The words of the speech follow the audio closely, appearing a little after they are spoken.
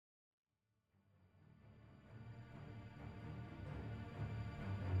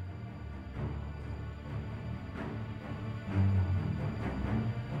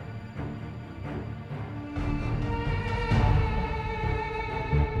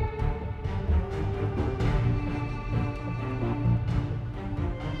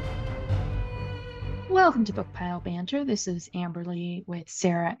Welcome to Book Pile Banter. This is Amberlee with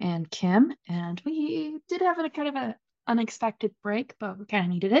Sarah and Kim, and we did have a kind of an unexpected break, but we kind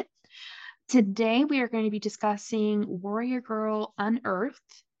of needed it. Today we are going to be discussing Warrior Girl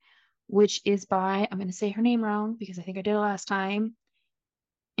Unearthed, which is by, I'm going to say her name wrong because I think I did it last time,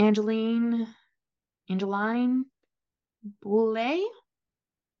 Angeline Boulay? I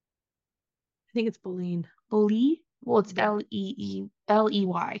think it's Boleyn. Boulay? Well, it's Yeah.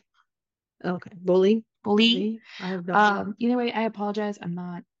 L-E-Y. Okay. Bully. Boulay. I have no Either way, I apologize.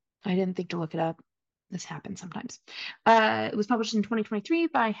 I didn't think to look it up. This happens sometimes. It was published in 2023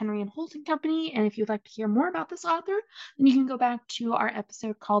 by Henry and Holt and Company. And if you'd like to hear more about this author, then you can go back to our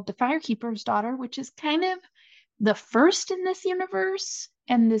episode called The Firekeeper's Daughter, which is kind of the first in this universe.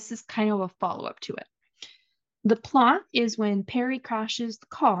 And this is kind of a follow-up to it. The plot is when Perry crashes the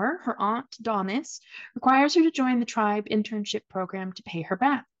car, her aunt, Donis, requires her to join the tribe internship program to pay her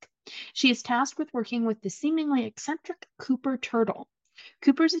back. She is tasked with working with the seemingly eccentric Cooper Turtle.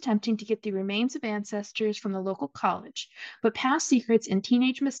 Cooper's attempting to get the remains of ancestors from the local college, but past secrets and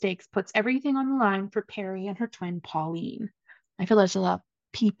teenage mistakes puts everything on the line for Perry and her twin Pauline. I feel there's a lot of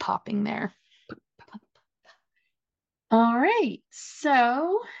pee popping there. All right,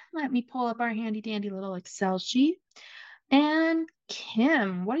 so let me pull up our handy dandy little Excel sheet. And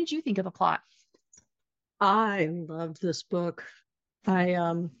Kim, what did you think of the plot? I loved this book.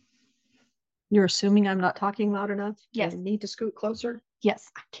 You're assuming I'm not talking loud enough? Yes. I need to scoot closer.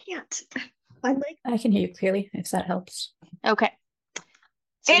 Yes. I can't. I can hear you clearly if that helps. Okay.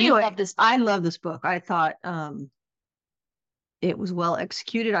 So anyway, love this. I love this book. I thought it was well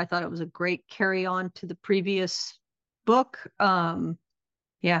executed. I thought it was a great carry on to the previous book.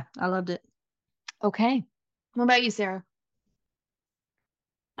 Yeah, I loved it. Okay. What about you, Sarah?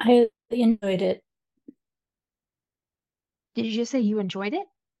 I really enjoyed it. Did you just say you enjoyed it?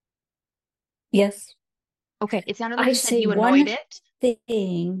 Yes. Okay. It sounded like you said you annoyed it.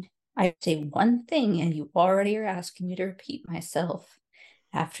 I say one thing, and you already are asking me to repeat myself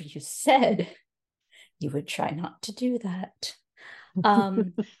after you said you would try not to do that.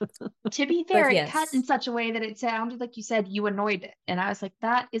 To be fair, yes. it cut in such a way that it sounded like you said you annoyed it. And I was like,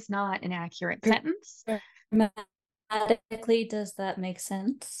 that is not an accurate sentence. Grammatically, does that make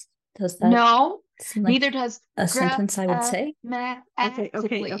sense? Does that no, seem like neither does a sentence I would say? Okay.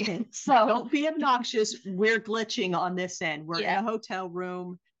 So don't be obnoxious. We're glitching on this end. We're in a hotel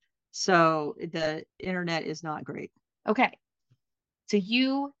room, so the internet is not great. Okay. So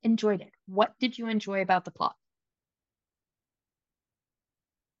you enjoyed it. What did you enjoy about the plot?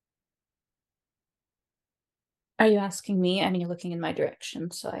 Are you asking me? I mean, you're looking in my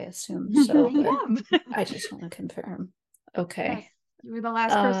direction, so I assume so. I just want to confirm. Okay. Yes, you were the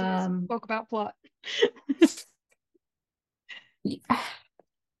last person who spoke about plot.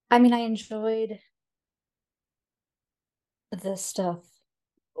 I mean, I enjoyed the stuff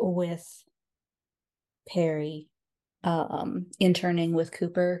with Perry interning with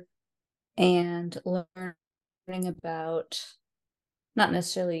Cooper and learning about not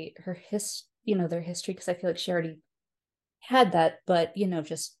necessarily her their history, because I feel like she already had that, but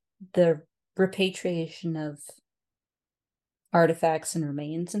just the repatriation of artifacts and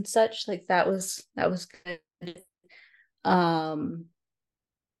remains and such. Like that was good. And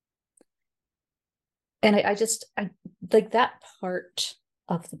I like that part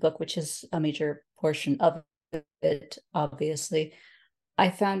of the book, which is a major portion of it, obviously. I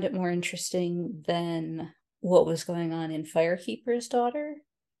found it more interesting than what was going on in Firekeeper's Daughter.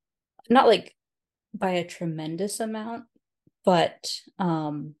 Not like by a tremendous amount, but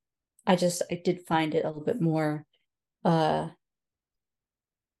I did find it a little bit more I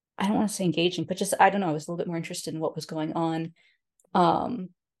don't want to say engaging, but just I don't know, I was a little bit more interested in what was going on to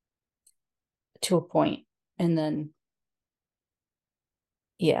a point. And then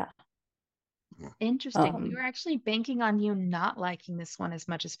yeah. Interesting. We were actually banking on you not liking this one as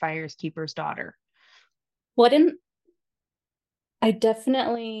much as Firekeeper's Daughter. Well, I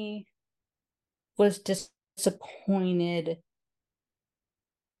definitely was disappointed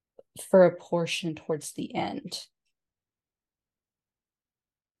for a portion towards the end.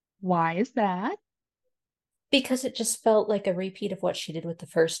 Why is that? Because it just felt like a repeat of what she did with the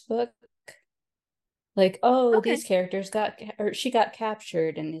first book. Like, these characters she got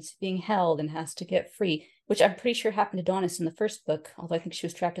captured and is being held and has to get free, which I'm pretty sure happened to Donis in the first book, although I think she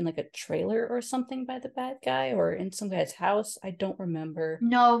was trapped in like a trailer or something by the bad guy, or in some guy's house. I don't remember.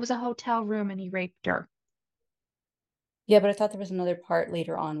 No, it was a hotel room and he raped her. Yeah, but I thought there was another part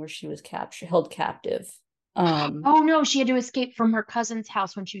later on where she was held captive. Oh no, she had to escape from her cousin's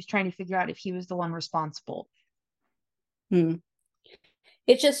house when she was trying to figure out if he was the one responsible.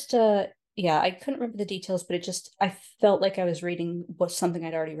 It just yeah, I couldn't remember the details, but I felt like I was reading something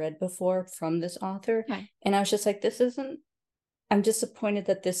I'd already read before from this author. Okay. And I was just like, I'm disappointed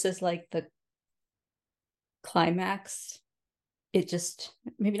that this is like the climax. It just,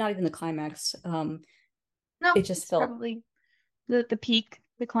 maybe not even the climax. No, It just it's felt, probably the peak,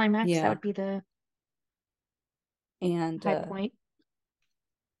 the climax. That yeah. would be the And high point.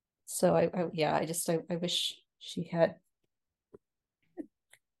 so I wish she had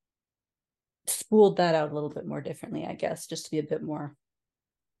spooled that out a little bit more differently, I guess, just to be a bit more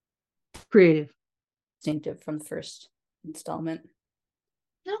Creative. distinctive from the first installment.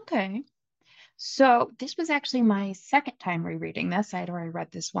 Okay. So this was actually my second time rereading this. I had already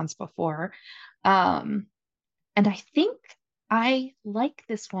read this once before. And I think I like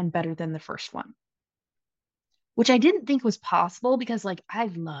this one better than the first one, which I didn't think was possible because like I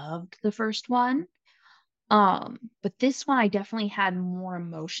loved the first one. But this one I definitely had more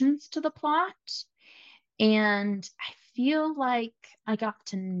emotions to the plot. And I feel like I got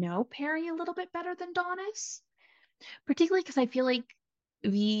to know Perry a little bit better than Donis, particularly because I feel like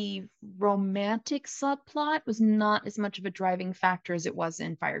the romantic subplot was not as much of a driving factor as it was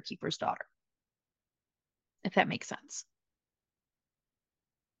in Firekeeper's Daughter, if that makes sense.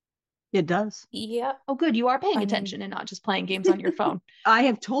 It does. Yeah. Oh, good. You are paying I mean- attention and not just playing games on your phone. I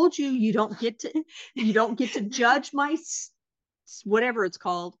have told you you don't get to judge my whatever it's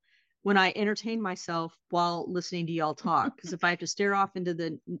called when I entertain myself while listening to y'all talk. Because if I have to stare off into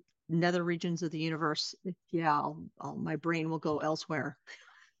the nether regions of the universe, yeah, my brain will go elsewhere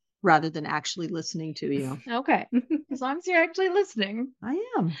rather than actually listening to you. Okay. As long as you're actually listening. I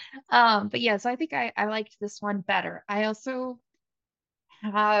am. But yeah, so I think I liked this one better. I also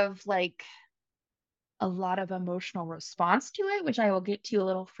have like a lot of emotional response to it, which I will get to a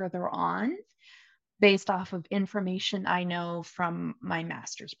little further on based off of information I know from my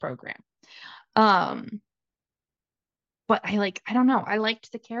master's program. Um, but I don't know, I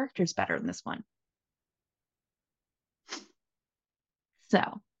liked the characters better in this one.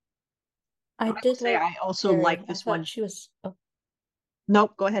 So, I will did say like I also Perry. like this I thought one. she was. Oh,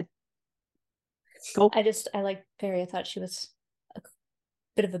 Nope, go ahead. Go. I like Perry. I thought she was a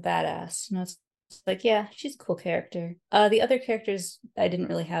bit of a badass. You know, it's like, yeah, she's a cool character. The other characters I didn't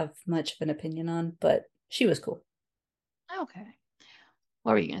really have much of an opinion on, but she was cool. okay.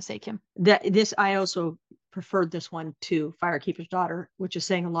 What were you gonna say, Kim? I also preferred this one to Firekeeper's Daughter, which is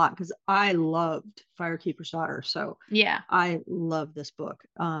saying a lot because I loved Firekeeper's Daughter. So Yeah. I love this book.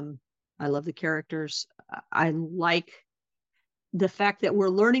 I love the characters. I like the fact that we're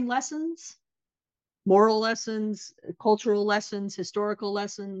learning lessons, moral lessons, cultural lessons, historical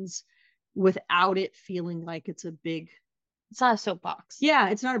lessons, without it feeling like it's a big. It's not a soapbox. Yeah,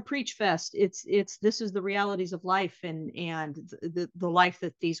 it's not a preach fest. It's this is the realities of life and the life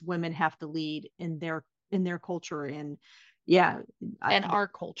that these women have to lead in their culture and yeah, and our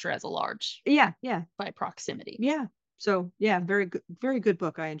culture as a large. Yeah, by proximity. Yeah. So yeah, very good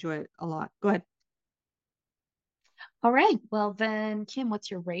book. I enjoy it a lot. Go ahead. All right. Well then, Kim,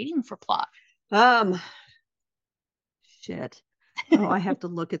 what's your rating for plot? Shit. Oh, I have to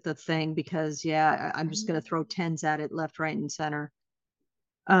look at the thing because yeah, I'm just gonna throw tens at it left, right, and center.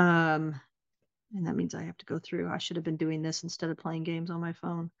 And that means I have to go through. I should have been doing this instead of playing games on my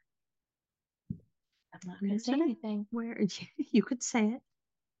phone. I'm not gonna say anything. Where you could say it.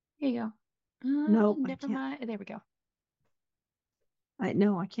 Here you go. No, never mind. There we go.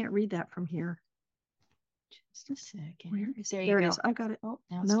 I can't read that from here. Just a second. There it is. I got it. Oh,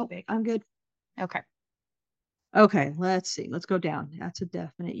 now no, I'm good. Okay. Okay, let's see. Let's go down. That's a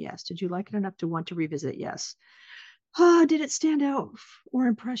definite yes. Did you like it enough to want to revisit? Yes. Did it stand out or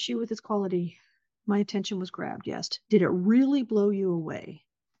impress you with its quality? My attention was grabbed. Yes. Did it really blow you away?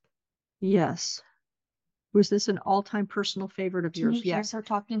 Yes. Was this an all-time personal favorite of yours? Can you hear Yes. her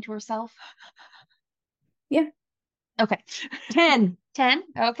talking to herself? Yeah. Okay. 10. 10?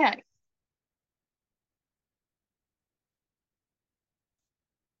 Okay.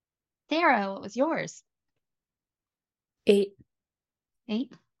 Sarah, what was yours? 8.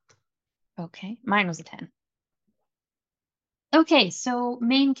 8? Okay. Mine was a 10. Okay, so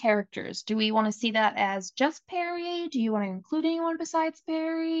main characters. Do we want to see that as just Perry? Do you want to include anyone besides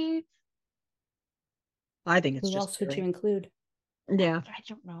Perry? I think it's Who just else would Perry. you include? Yeah. I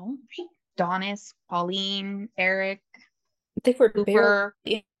don't know. Donis, Pauline, Eric. I think we're Cooper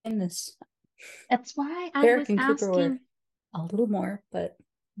barely in this. That's why I Eric was and Cooper were asking. a little more, but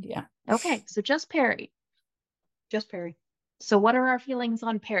yeah. Okay, so just Perry. Just Perry. So what are our feelings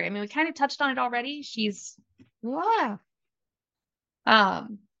on Perry? I mean, we kind of touched on it already. She's kind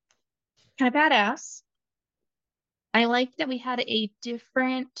of badass. I like that we had a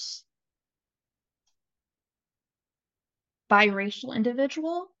different biracial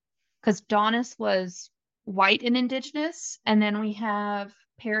individual, because Donis was white and indigenous, and then we have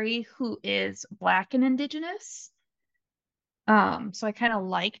Perry, who is black and indigenous. So I kind of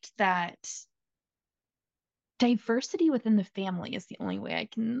liked that diversity within the family is the only way I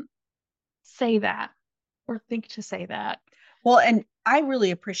can say that or think to say that. Well, and I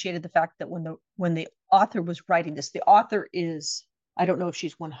really appreciated the fact that when the author was writing this, the author is, I don't know if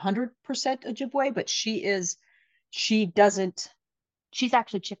she's 100% Ojibwe, but she doesn't. She's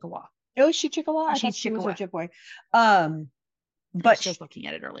actually Chippewa. Oh, is she Chippewa? I She's thought she was Chippewa. Ojibwe. But I was looking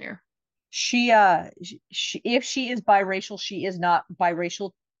at it earlier. She if she is biracial, she is not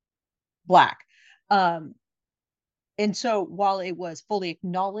biracial black. And so while it was fully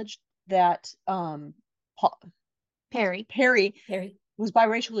acknowledged that Perry was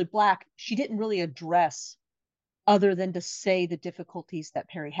biracially black, she didn't really address other than to say the difficulties that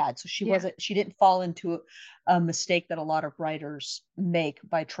Perry had. So she didn't fall into a mistake that a lot of writers make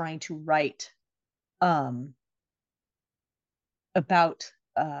by trying to write about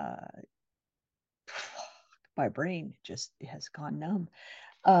my brain just has gone numb.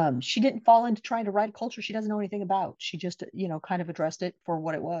 She didn't fall into trying to write a culture she doesn't know anything about. She just, kind of addressed it for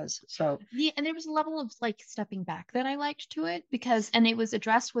what it was. So yeah, and there was a level of like stepping back that I liked to it and it was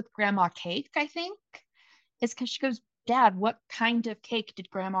addressed with Grandma Cake, I think. It's because she goes, Dad, what kind of cake did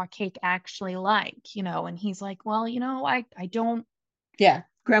Grandma Cake actually like? And he's like, well, I don't. Yeah,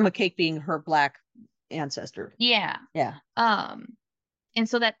 Grandma Cake being her black ancestor. Yeah. Yeah. And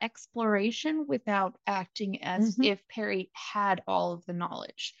so that exploration without acting as if Perry had all of the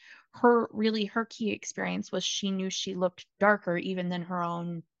knowledge. Her key experience was she knew she looked darker even than her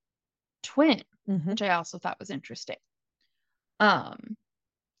own twin, which I also thought was interesting. And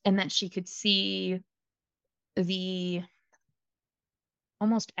that she could see the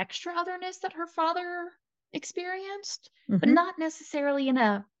almost extra otherness that her father experienced, but not necessarily in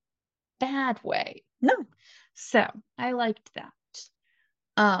a bad way. No. So I liked that.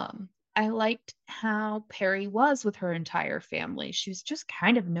 I liked how Perry was with her entire family. She was just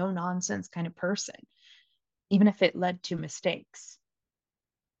kind of no nonsense kind of person, even if it led to mistakes.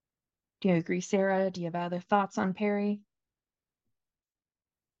 Do you agree, Sarah? Do you have other thoughts on Perry?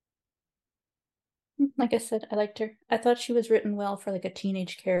 Like I said, I liked her. I thought she was written well for like a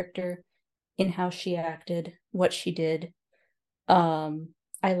teenage character in how she acted, what she did. I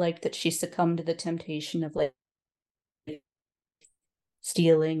liked that she succumbed to the temptation of like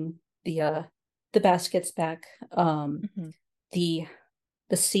stealing the baskets back. The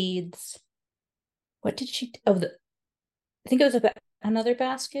seeds. What did she? I think it was another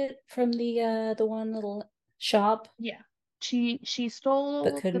basket from the one little shop. Yeah. She stole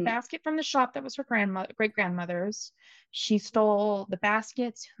the basket from the shop that was her great grandmother's. She stole the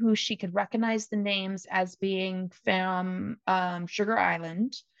baskets who she could recognize the names as being from Sugar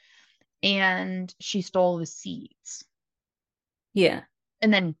Island, and she stole the seeds. Yeah.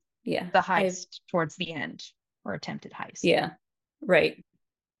 And then the heist towards the end, or attempted heist. Yeah. Right.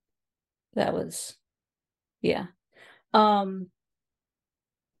 That was yeah.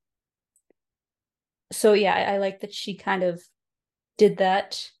 So yeah, I like that she kind of did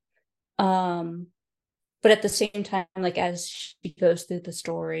that. But at the same time, like as she goes through the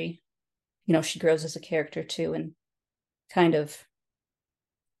story, she grows as a character too, and kind of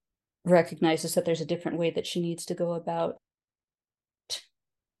recognizes that there's a different way that she needs to go about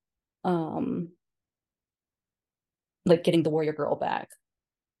like getting the warrior girl back.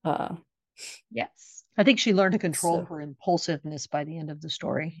 Yes. I think she learned to control her impulsiveness by the end of the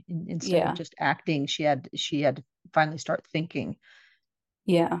story. Instead of just acting, she had to finally start thinking.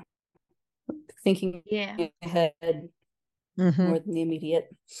 Yeah. Thinking ahead more than the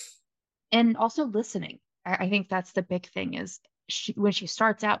immediate. And also listening. I think that's the big thing is when she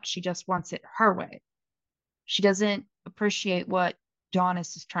starts out, she just wants it her way. She doesn't appreciate what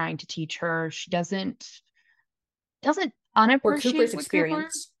Donis is trying to teach her. She doesn't unappreciate or Cooper's what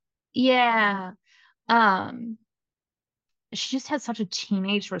experience. Cooper, yeah. She just had such a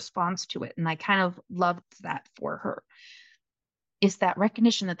teenage response to it, and I kind of loved that for her. Is that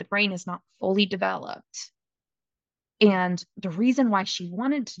recognition that the brain is not fully developed. And the reason why she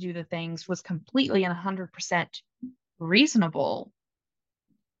wanted to do the things was completely and 100% reasonable.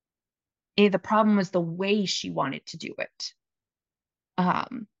 The problem was the way she wanted to do it.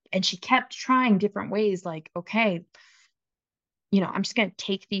 And she kept trying different ways, like, okay, I'm just going to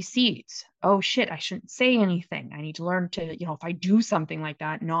take these seeds. Oh shit, I shouldn't say anything. I need to learn to, if I do something like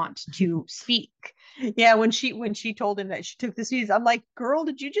that, not to speak. Yeah, when she told him that she took the seeds, I'm like, girl,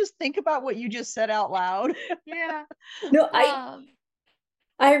 did you just think about what you just said out loud? Yeah. No, I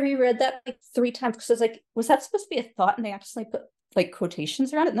I reread that like 3 times because I was like, was that supposed to be a thought? And they actually put like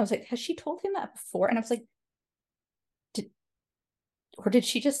quotations around it. And I was like, has she told him that before? And I was like, did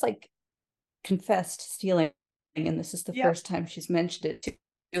she just like confess to stealing? And this is the first time she's mentioned it to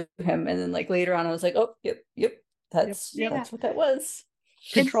him. And then like later on, I was like, oh, yep, that's what that was.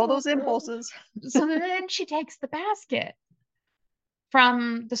 Control those impulses. So then she takes the basket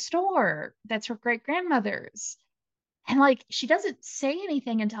from the store that's her great grandmother's. And like she doesn't say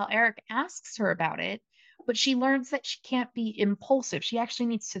anything until Eric asks her about it, but she learns that she can't be impulsive. She actually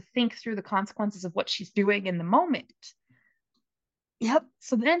needs to think through the consequences of what she's doing in the moment. Yep.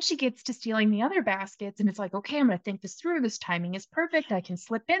 So then she gets to stealing the other baskets, and it's like, okay, I'm going to think this through. This timing is perfect. I can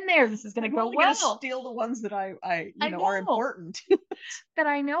slip in there. This is going to go well. I'm going to steal the ones that I know are important. That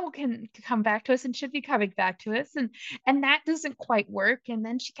I know can come back to us and should be coming back to us, and that doesn't quite work. And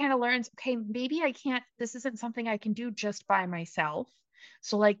then she kind of learns, okay, maybe I can't. This isn't something I can do just by myself.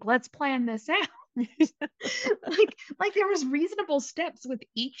 So like, let's plan this out. like there was reasonable steps with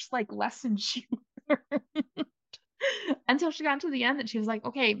each like lesson she learned. Until she got to the end that she was like,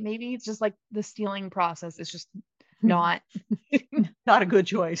 okay, maybe it's just like the stealing process is just not not a good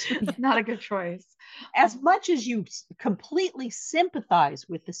choice. Not a good choice. As much as you completely sympathize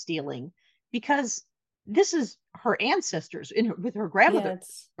with the stealing, because this is her ancestors with her grandmother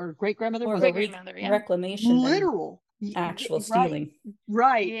or great grandmother or the grandmother, reclamation, literal actual stealing.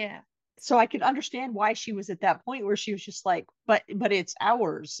 Right. Yeah. So I could understand why she was at that point where she was just like, but it's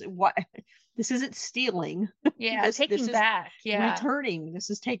ours. What? This isn't stealing. Yeah, taking back. Yeah, returning. This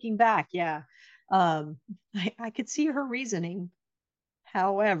is taking back. Yeah, I could see her reasoning.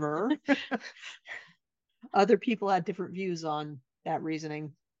 However, other people had different views on that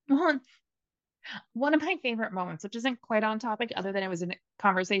reasoning. One of my favorite moments, which isn't quite on topic, other than it was a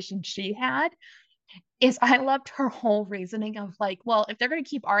conversation she had, is I loved her whole reasoning of like, well, if they're going to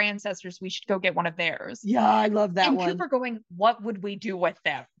keep our ancestors, we should go get one of theirs. Yeah, I love that one. And Cooper going, what would we do with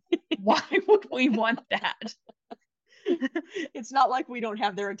them? Why would we want that? It's not like we don't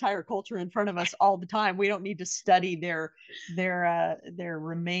have their entire culture in front of us all the time. We don't need to study their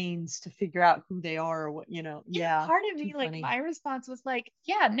remains to figure out who they are or what, yeah. Part of me, like, my response was like,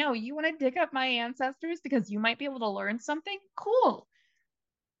 yeah, no, you want to dig up my ancestors because you might be able to learn something? Cool.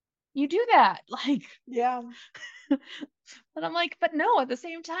 You do that. Like, yeah. But I'm like, but no, at the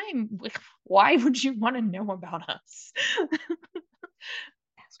same time, why would you want to know about us?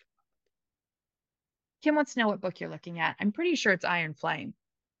 Kim wants to know what book you're looking at. I'm pretty sure it's Iron Flame.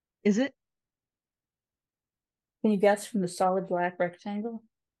 Is it? Can you guess from the solid black rectangle?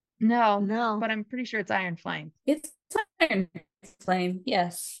 No, but I'm pretty sure it's Iron Flame. It's Iron Flame,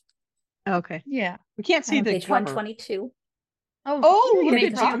 yes. Okay. Yeah. We can't see the page cover. 122. Oh, look at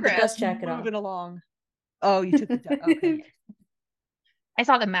you. Put the dust jacket on. Moving along. Oh, you took the dust. Okay. I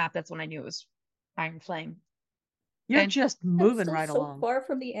saw the map. That's when I knew it was Iron Flame. You're just moving right along. So far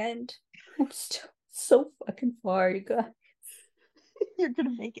from the end. I'm still so fucking far, you guys. You're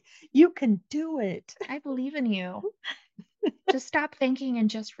gonna make it. You can do it. I believe in you. Just stop thinking and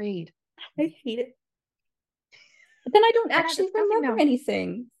just read. I hate it. But then I don't actually remember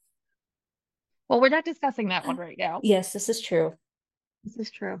anything. Well, we're not discussing that one right now. Yes, this is true. This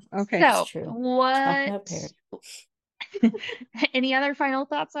is true. Okay. So, this is true. What? Any other final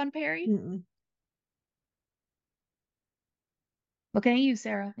thoughts on Perry? Looking at you,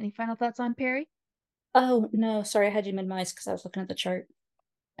 Sarah. Any final thoughts on Perry? Oh, no. Sorry, I had you minimized because I was looking at the chart.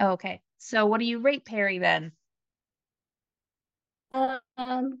 Oh, okay. So what do you rate Perry then? Like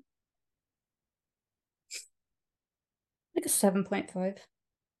a 7.5.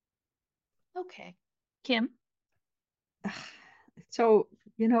 Okay. Kim? So,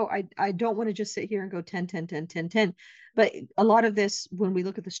 I don't want to just sit here and go 10, 10, 10, 10, 10. But a lot of this, when we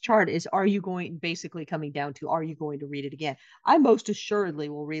look at this chart, is basically coming down to, are you going to read it again? I most assuredly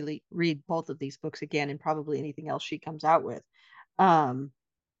will really read both of these books again and probably anything else she comes out with.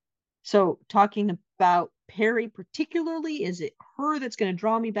 So talking about Perry particularly, is it her that's going to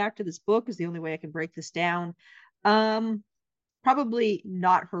draw me back to this book is the only way I can break this down. Probably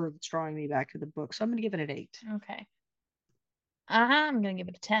not her that's drawing me back to the book. So I'm going to give it an 8. Okay. I'm going to give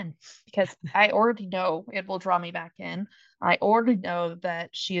it a 10 because I already know it will draw me back in. I already know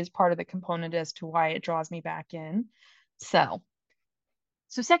that she is part of the component as to why it draws me back in. So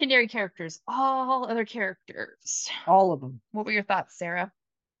secondary characters, all other characters. All of them. What were your thoughts, Sarah?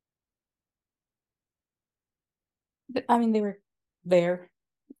 I mean, they were there.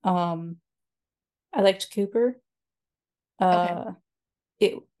 I liked Cooper. Okay.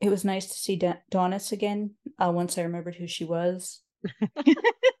 It was nice to see Donis again. Once I remembered who she was.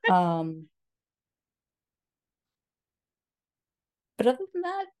 But But other than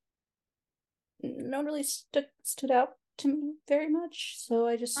that, no one really stood out to me very much. So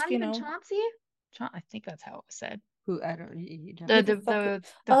I just, Not even Chauncey? I think that's how it was said. Who I don't you don't The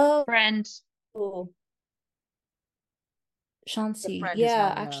friend. Oh, Chauncey. friend is Yeah,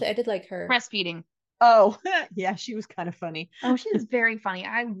 not actually, I did like her. Breastfeeding. Oh, yeah, she was kind of funny. Oh, she was very funny.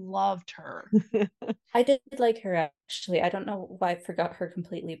 I loved her. I did like her, actually. I don't know why I forgot her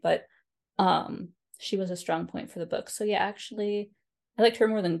completely, but she was a strong point for the book. So yeah, actually, I liked her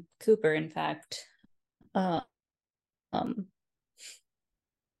more than Cooper, in fact. Um,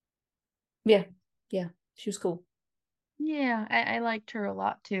 yeah, she was cool. Yeah, I liked her a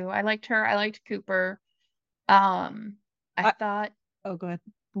lot too. I liked her. I liked Cooper. I thought Oh, go ahead.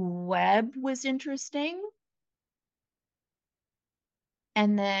 Webb was interesting.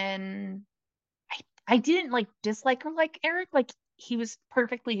 And then I didn't like dislike her like Eric. Like he was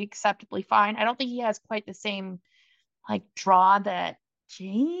perfectly acceptably fine. I don't think he has quite the same like draw that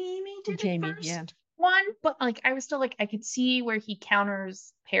Jamie did in first yeah. one, but like I was still like I could see where he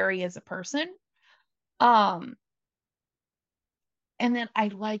counters Perry as a person. Um, and then I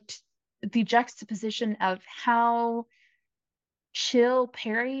liked the juxtaposition of how chill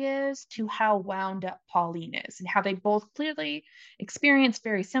Perry is to how wound up Pauline is, and how they both clearly experience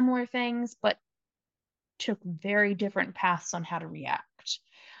very similar things, but took very different paths on how to react.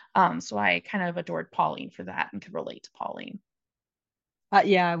 So I kind of adored Pauline for that and could relate to Pauline.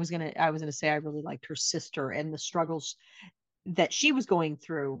 Yeah, I was gonna say I really liked her sister and the struggles that she was going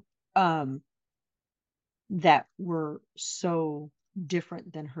through, that were so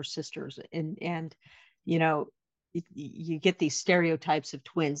different than her sisters. And you know, you get these stereotypes of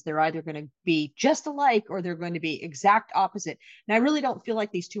twins. They're either going to be just alike or they're going to be exact opposite. And I really don't feel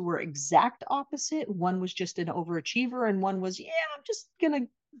like these two were exact opposite. One was just an overachiever and one was, yeah, I'm just going to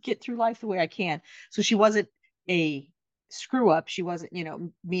get through life the way I can. So she wasn't a screw up. She wasn't,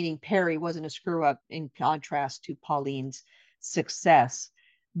 meaning Perry wasn't a screw up in contrast to Pauline's success.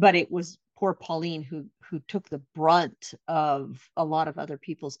 But it was poor Pauline who took the brunt of a lot of other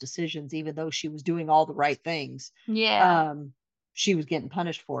people's decisions, even though she was doing all the right things. Yeah. She was getting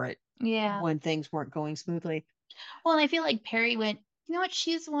punished for it. Yeah. When things weren't going smoothly. Well, and I feel like Perry went, you know what?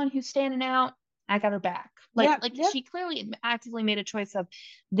 She's the one who's standing out. I got her back. She clearly actively made a choice of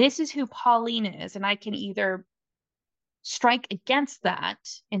this is who Pauline is, and I can either strike against that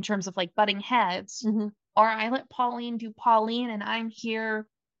in terms of like butting heads, or I let Pauline do Pauline, and I'm here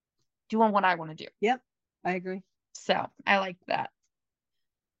doing what I want to do. Yep, I agree. So I like that.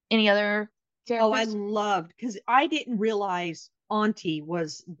 Any other characters? Oh, I loved, because I didn't realize Auntie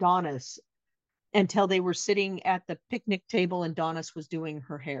was Donna's until they were sitting at the picnic table and Donna's was doing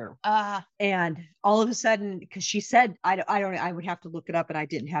her hair. And all of a sudden, because she said, I would have to look it up, and I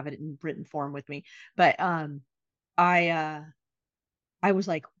didn't have it in written form with me, but I was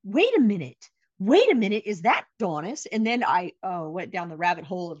like, wait a minute, is that Donna's? And then I went down the rabbit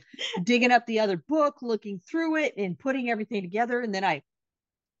hole of digging up the other book, looking through it and putting everything together. And then I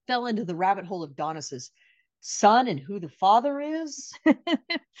fell into the rabbit hole of Donna's son and who the father is.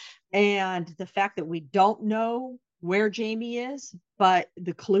 And the fact that we don't know where Jamie is, but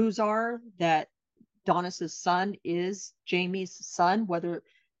the clues are that Donna's son is Jamie's son, whether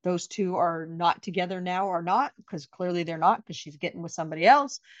those two are not together now or not, because clearly they're not, because she's getting with somebody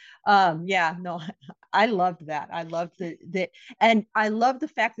else. Yeah, no, I loved that. I loved and I love the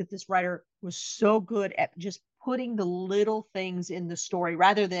fact that this writer was so good at just putting the little things in the story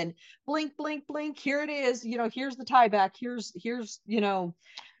rather than blink, blink, blink. Here it is. Here's the tie back. Here's the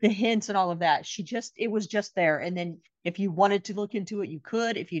hints and all of that. It was just there. And then if you wanted to look into it, you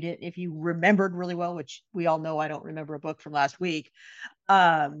could. If you didn't, if you remembered really well, which we all know I don't remember a book from last week,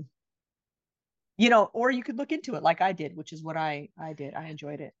 or you could look into it like I did, which is what I did. I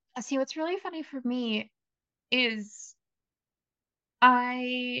enjoyed it. See, what's really funny for me is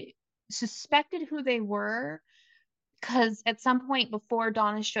I suspected who they were because at some point before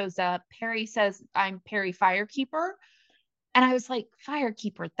Donna shows up, Perry says, I'm Perry Firekeeper. And I was like,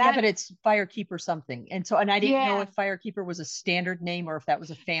 Firekeeper. Yeah, but it's Firekeeper something. And I didn't know if Firekeeper was a standard name or if that was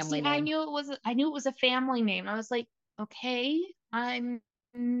a family name. I knew it was a family name. I was like, okay, I'm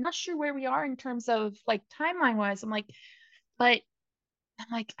not sure where we are in terms of like timeline wise. I'm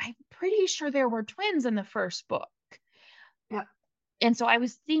pretty sure there were twins in the first book. Yeah. And so I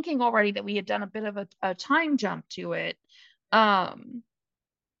was thinking already that we had done a bit of a time jump to it. And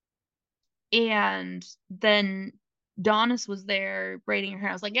then Donis was there braiding her hair.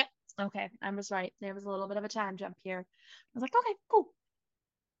 I was like, yep, okay, I was right. There was a little bit of a time jump here. I was like, okay, cool.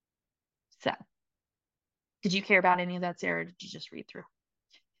 So, did you care about any of that, Sarah? Or did you just read through?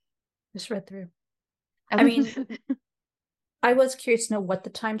 Just read through. I mean, I was curious to know what the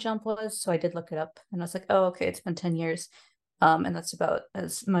time jump was, so I did look it up, and I was like, oh, okay, it's been 10 years. And that's about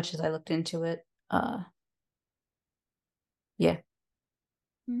as much as I looked into it. Yeah.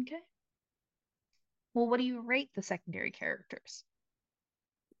 Okay. Well, what do you rate the secondary characters?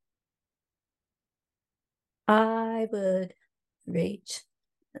 I would rate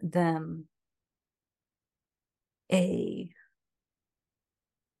them a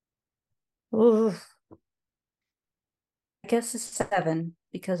oh, I guess a 7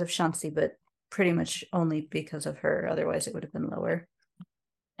 because of Shansi, but pretty much only because of her. Otherwise, it would have been lower.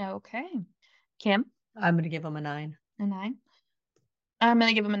 Okay. Kim? I'm going to give them a 9. A 9. I'm going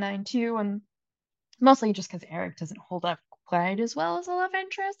to give him a 9 too, and mostly just because Eric doesn't hold up quite as well as a love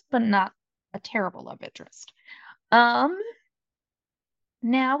interest, but not a terrible love interest.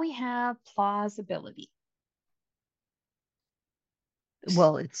 Now we have plausibility.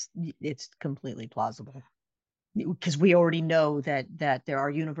 Well, it's completely plausible because we already know that there are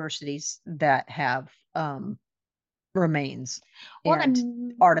universities that have remains Well, and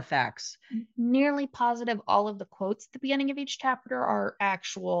I'm artifacts. nearly positive all of the quotes at the beginning of each chapter are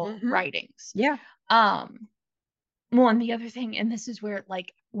actual writings. Yeah. Well, and the other thing, and this is where,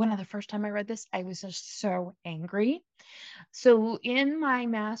 like, one of the first time I read this, I was just so angry. So in my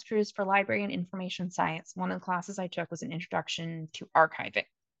master's for library and information science, one of the classes I took was an introduction to archiving.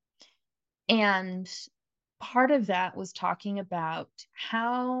 And part of that was talking about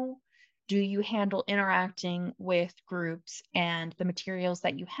how do you handle interacting with groups and the materials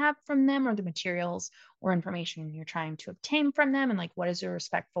that you have from them, or the materials or information you're trying to obtain from them, and like what is a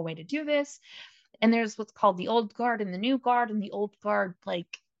respectful way to do this. And there's what's called the old guard and the new guard, and the old guard,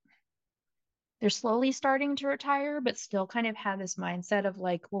 like, they're slowly starting to retire, but still kind of have this mindset of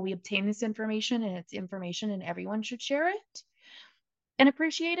like, well, we obtain this information and it's information and everyone should share it and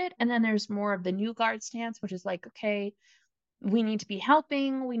appreciate it. And then there's more of the new guard stance, which is like, okay, we need to be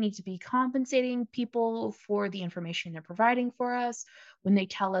helping, we need to be compensating people for the information they're providing for us. When they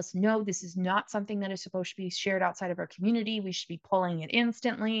tell us, no, this is not something that is supposed to be shared outside of our community, we should be pulling it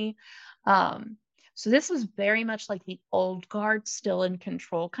instantly. So this was very much like the old guard still in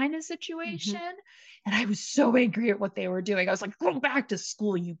control kind of situation. And I was so angry at what they were doing. I was like, go back to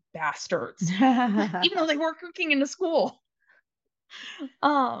school, you bastards. Even though they weren't working in the school.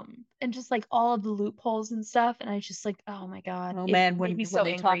 And just like all of the loopholes and stuff, and I just like, oh my god, Oh it man, made when me when so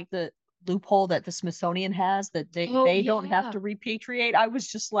they angry. talk the loophole that the Smithsonian has that Oh they don't have yeah, to repatriate, I was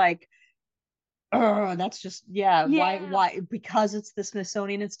just like, oh, that's just yeah, why because it's the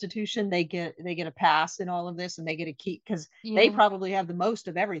Smithsonian institution they get a pass in all of this and they get a keep because they yeah, probably have the most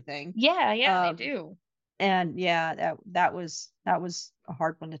of everything. yeah, they Um, do. and yeah, that was a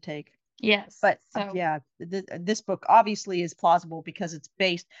hard one to take. Yes. But So yeah, this book obviously is plausible because it's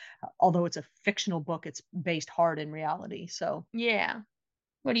based, although it's a fictional book, it's based hard in reality. So yeah.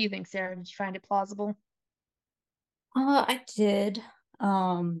 What do you think, Sarah? Did you find it plausible? I did.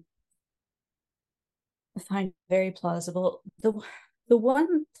 I find very plausible. The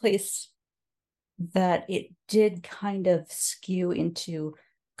one place that it did kind of skew into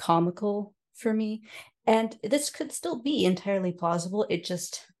comical for me, and this could still be entirely plausible, it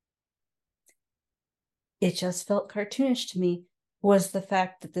just felt cartoonish to me, was the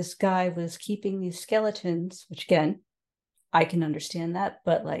fact that this guy was keeping these skeletons, which again, I can understand that,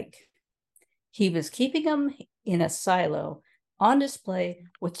 but like he was keeping them in a silo on display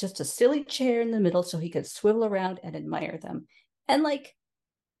with just a silly chair in the middle so he could swivel around and admire them. And like,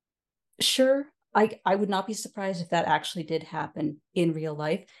 sure, I would not be surprised if that actually did happen in real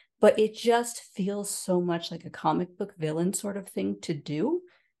life, but it just feels so much like a comic book villain sort of thing to do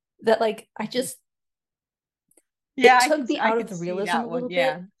that like I just yeah, it took me I out can of the see realism that a one. little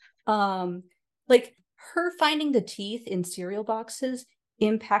Yeah. bit. Like her finding the teeth in cereal boxes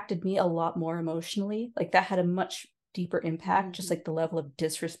impacted me a lot more emotionally. Like that had a much deeper impact, just like the level of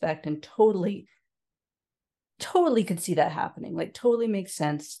disrespect, and totally could see that happening. Like totally makes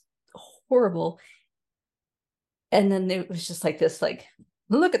sense. Horrible. And then it was just like this, like,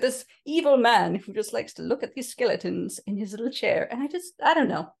 look at this evil man who just likes to look at these skeletons in his little chair. And I don't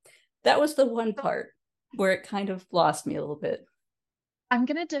know. That was the one part where it kind of lost me a little bit. I'm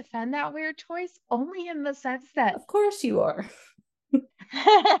gonna defend that weird choice only in the sense that Of course you are.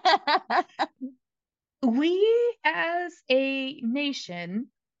 we as a nation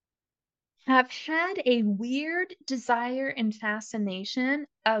have had a weird desire and fascination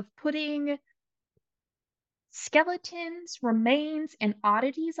of putting skeletons, remains, and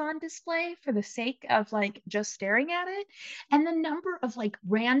oddities on display for the sake of like just staring at it. And the number of like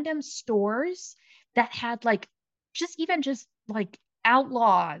random stores that had like just even just like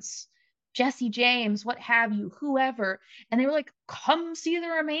outlaws Jesse James, what have you, whoever. And they were like, come see the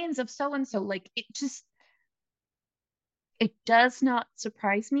remains of so and so. Like, it does not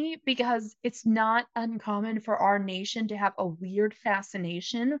surprise me because it's not uncommon for our nation to have a weird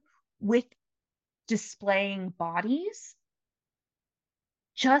fascination with displaying bodies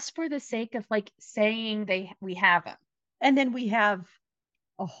just for the sake of like saying we have them. And then we have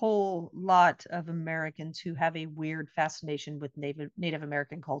a whole lot of Americans who have a weird fascination with Native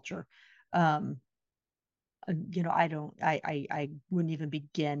American culture. You know, I wouldn't even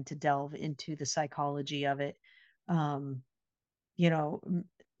begin to delve into the psychology of it. You know,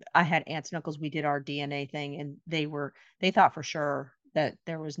 I had aunts and uncles, we did our DNA thing, and they thought for sure that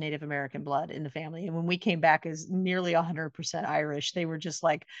there was Native American blood in the family. And when we came back as nearly 100% Irish, they were just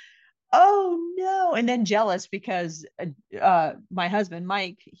like, oh no, and then jealous because my husband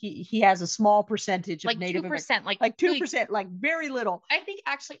Mike, he has a small percentage of like Native 2%, like 2%, like very little. I think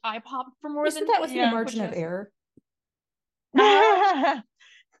actually I popped for more Isn't than that within the margin of error?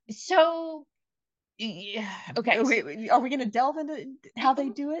 So yeah, okay. Wait, are we going to delve into how they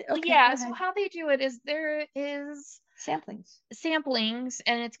do it? Okay, yeah, so how they do it is there is samplings,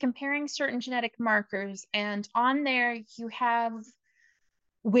 and it's comparing certain genetic markers, and on there you have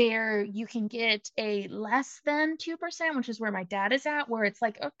where you can get a less than 2%, which is where my dad is at, where it's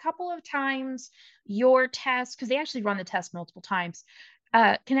like a couple of times your test, because they actually run the test multiple times,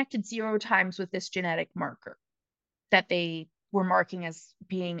 connected 0 times with this genetic marker that they were marking as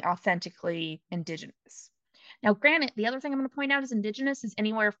being authentically indigenous. Now, granted, the other thing I'm going to point out is indigenous is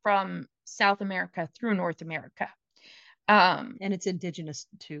anywhere from South America through North America. And it's indigenous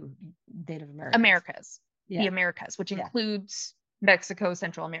to Native Americans. The Americas, which includes Mexico,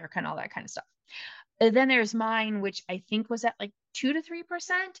 Central America, and all that kind of stuff. And then there's mine, which I think was at like 2 to 3%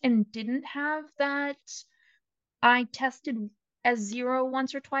 and didn't have that. I tested as 0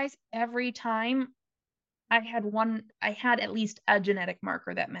 once or twice. Every time I had at least a genetic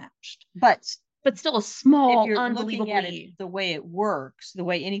marker that matched. But still a small, if you're unbelievably looking at it the way it works, the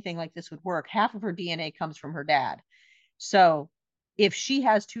way anything like this would work, half of her DNA comes from her dad. So if she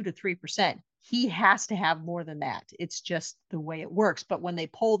has 2 to 3%, he has to have more than that. It's just the way it works. But when they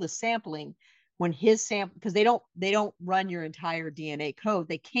pull the sampling, when his sample, because they don't run your entire DNA code,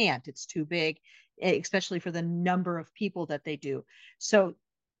 they can't. It's too big, especially for the number of people that they do. So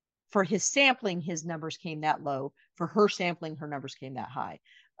for his sampling, his numbers came that low. For her sampling, her numbers came that high.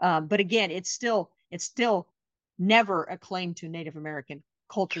 But again, it's still never a claim to Native American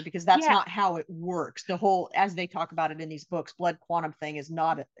culture, because that's not how it works. The whole, as they talk about it in these books, blood quantum thing is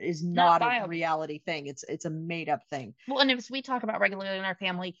not a reality thing. It's a made up thing. Well, and as we talk about regularly in our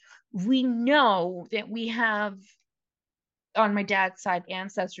family, we know that we have on my dad's side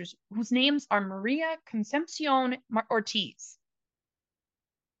ancestors whose names are Maria Concepcion Ortiz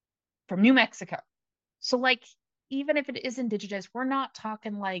from New Mexico. So like, even if it is indigenous, we're not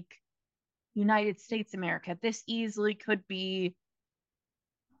talking like United States America. This easily could be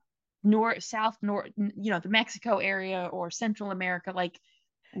south, the Mexico area or Central America. Like,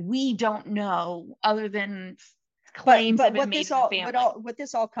 we don't know, other than claims but what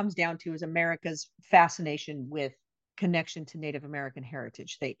this all comes down to is America's fascination with connection to Native American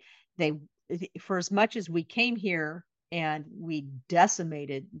heritage. They for as much as we came here and we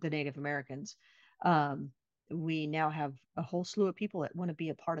decimated the Native Americans, we now have a whole slew of people that want to be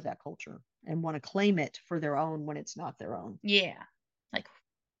a part of that culture and want to claim it for their own when it's not their own. Yeah, like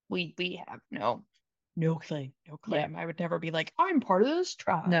we have no claim. Yeah. I would never be like, I'm part of this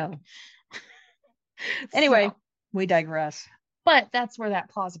tribe. No. Anyway, we digress. But that's where that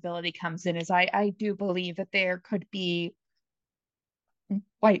plausibility comes in, is I do believe that there could be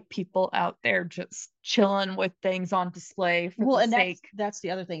white people out there just chilling with things on display for the sake. That's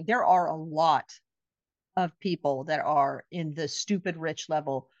the other thing. There are a lot of people that are in the stupid rich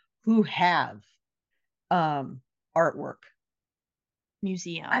level who have artwork.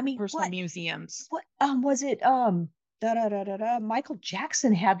 Personal museums. What was it? Michael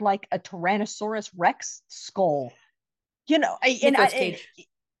Jackson had like a Tyrannosaurus Rex skull. You know,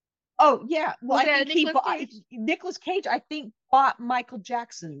 oh yeah. Well, I think Nicolas Cage, I think, bought Michael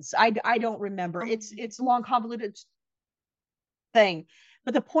Jackson's. I don't remember. It's a long convoluted thing.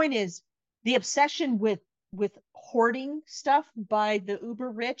 But the point is, the obsession with hoarding stuff by the uber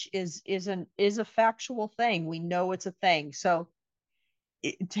rich is a factual thing. We know it's a thing. So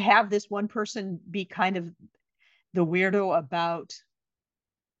to have this one person be kind of the weirdo about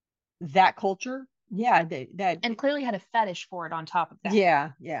that culture, and clearly had a fetish for it on top of that. Yeah,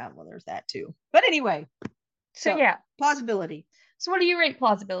 well, there's that too. But anyway, so yeah, plausibility. So what do you rate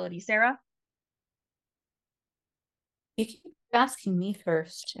plausibility, Sarah? You can asking me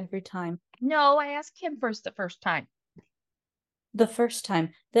first every time. No, I asked him first the first time. The first time.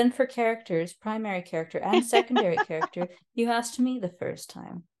 Then for characters, primary character and secondary character, you asked me the first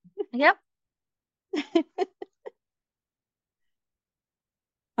time. Yep.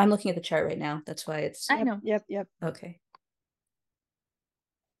 I'm looking at the chart right now. That's why it's... I know. Yep. Okay.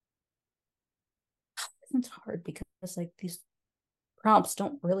 It's hard because like these prompts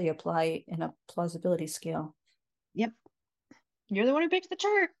don't really apply in a plausibility scale. Yep. You're the one who picked the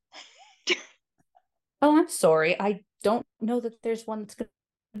chart. Oh, I'm sorry. I don't know that there's one that's going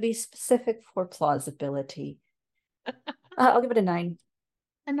to be specific for plausibility. I'll give it a 9.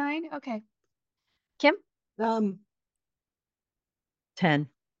 A 9? Okay. Kim? 10.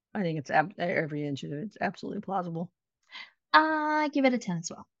 I think it's every inch of it. It's absolutely plausible. I give it a 10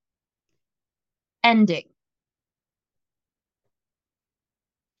 as well. Ending.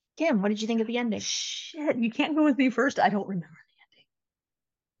 Kim, what did you think of the ending? Shit, you can't go with me first. I don't remember the ending.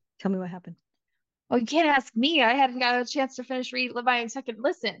 Tell me what happened. Well, you can't ask me. I hadn't got a chance to finish my second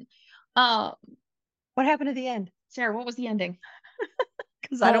listen. What happened at the end? Sarah, what was the ending?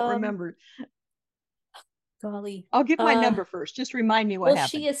 Because I don't remember. Golly. I'll give my number first. Just remind me what happened.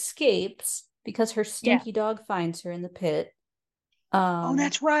 She escapes because her stinky dog finds her in the pit. Oh,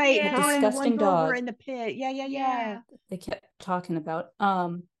 that's right. Yeah. Her and Disgusting one girl dog were in the pit. Yeah. they kept talking about.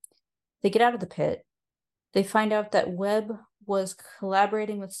 They get out of the pit. They find out that Webb was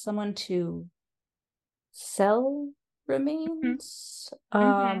collaborating with someone to sell remains.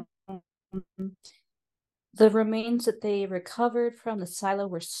 The remains that they recovered from the silo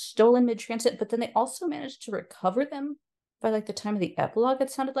were stolen mid-transit, but then they also managed to recover them by like the time of the epilogue, it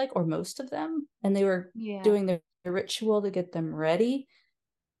sounded like, or most of them, and they were doing their ritual to get them ready.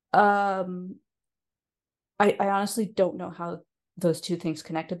 I honestly don't know how those two things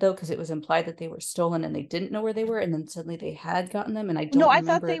connected though, because it was implied that they were stolen and they didn't know where they were, and then suddenly they had gotten them, and I don't remember.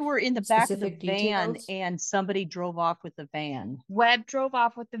 I thought they were in the back of the van details. and somebody drove off with the van. Webb drove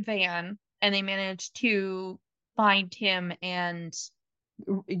off with the van and they managed to find him and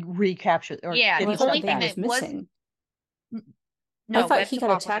recapture. Or the only thing that was missing. No, I thought he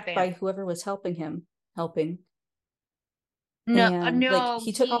got attacked by whoever was helping him. No, and, no, like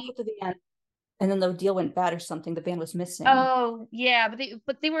he took off with the van, and then the deal went bad or something. The van was missing. Oh yeah,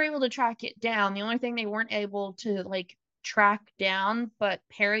 but they were able to track it down. The only thing they weren't able to like track down, but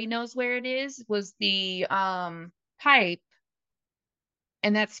Perry knows where it is, was the pipe,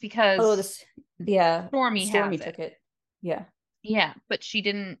 and that's because Stormy took it. Yeah, but she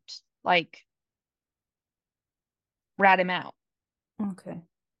didn't like rat him out. Okay.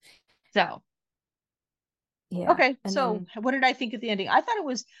 So yeah. Okay. And so what did I think of the ending? I thought it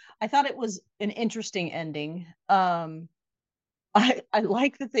was an interesting ending. I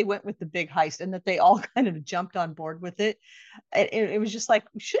like that they went with the big heist and that they all kind of jumped on board with it. It was just like,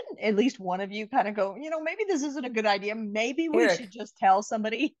 shouldn't at least one of you kind of go, maybe this isn't a good idea. Maybe we should just tell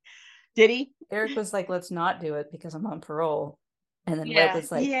somebody. Did he? Eric was like, let's not do it because I'm on parole. And then Webb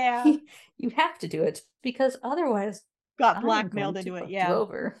was like, you have to do it because otherwise got blackmailed into it. Yeah.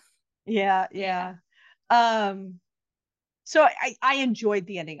 Over. Yeah. So I enjoyed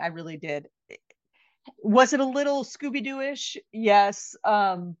the ending. I really did. Was it a little Scooby-Doo-ish? Yes.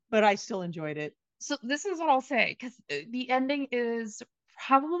 But I still enjoyed it. So this is what I'll say, because the ending is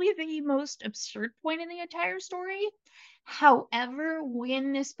probably the most absurd point in the entire story. However,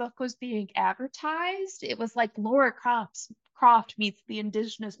 when this book was being advertised, it was like Laura Croft meets the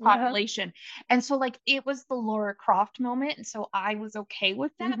indigenous population. And so like it was the Laura Croft moment. And so I was okay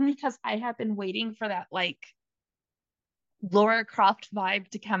with that because I have been waiting for that like Laura Croft vibe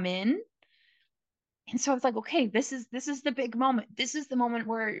to come in. And so I was like, okay, this is the big moment. This is the moment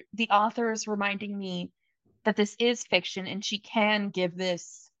where the author is reminding me that this is fiction and she can give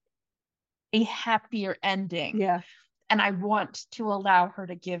this a happier ending. Yeah. And I want to allow her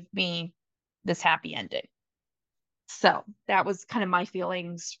to give me this happy ending. So that was kind of my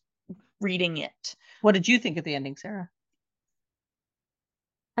feelings reading it. What did you think of the ending, Sarah?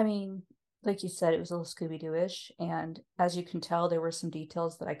 I mean, like you said, it was a little Scooby-Doo-ish. And as you can tell, there were some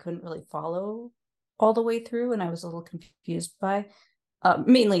details that I couldn't really follow all the way through, and I was a little confused by.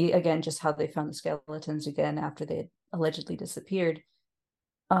 Mainly, again, just how they found the skeletons again after they had allegedly disappeared.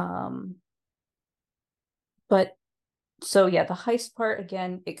 But so yeah, the heist part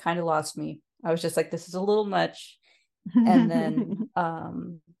again, it kind of lost me. I was just like, this is a little much. And then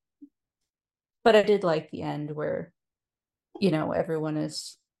but I did like the end where everyone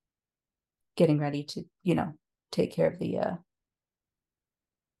is getting ready to take care of the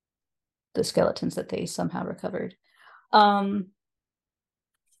skeletons that they somehow recovered.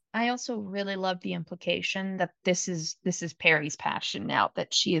 I also really love the implication that this is Perry's passion now,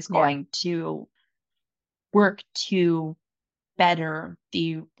 that she is Yeah. going to work to better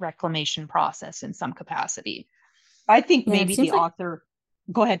the reclamation process in some capacity. I think Yeah, it maybe seems the like- author.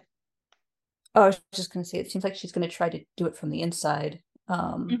 Go ahead. Oh, I was just going to say, it seems like she's going to try to do it from the inside,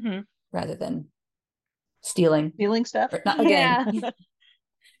 rather than stealing. Feeling stuff. Or not, Yeah. again,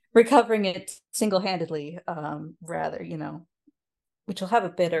 recovering it single-handedly, rather, which will have a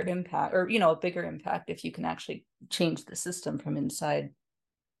better impact, or, a bigger impact if you can actually change the system from inside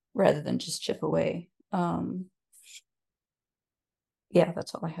rather than just chip away. Yeah,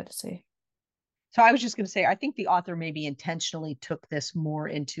 that's all I had to say. So I was just going to say, I think the author maybe intentionally took this more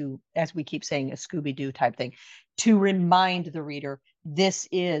into, as we keep saying, a Scooby-Doo type thing, to remind the reader this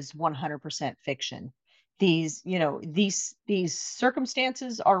is 100% fiction. These, these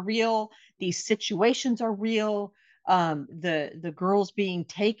circumstances are real. These situations are real. The girls being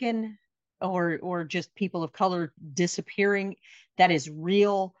taken, or just people of color disappearing, that is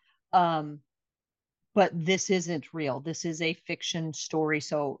real. But this isn't real. This is a fiction story.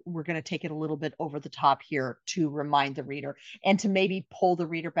 So we're going to take it a little bit over the top here to remind the reader and to maybe pull the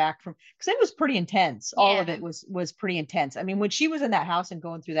reader back from, because it was pretty intense. All of it was pretty intense. I mean, when she was in that house and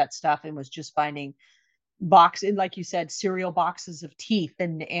going through that stuff and was just finding boxes, like you said, cereal boxes of teeth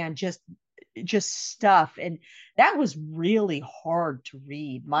and just stuff, and that was really hard to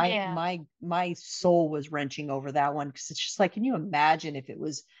read. My soul was wrenching over that one, because it's just like, can you imagine if it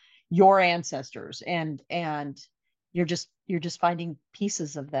was your ancestors and you're just finding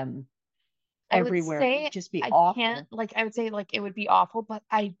pieces of them everywhere? I would say It'd just be I awful. can't, like, I would say, like, it would be awful, but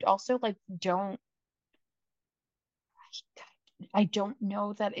I also, like, I don't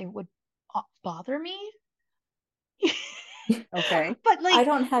know that it would bother me. Okay. But, like, I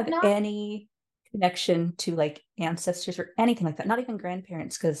don't have not any connection to like ancestors or anything like that, not even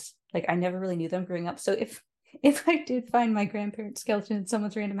grandparents, because like I never really knew them growing up. So if I did find my grandparent's skeleton in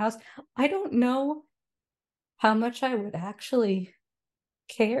someone's random house, I don't know how much I would actually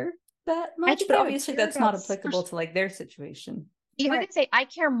care that much, think but I would obviously care that's not about applicable to like their situation. I Right. would say I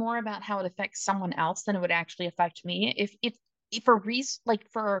care more about how it affects someone else than it would actually affect me. If for like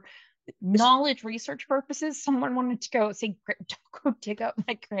for knowledge research purposes, someone wanted to go say go dig up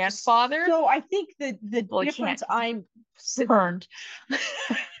my grandfather. So I think that the Well, difference, I'm burned.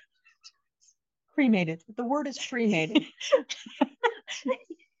 cremated. The word is cremated.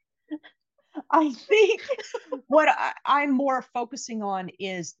 I think what I'm more focusing on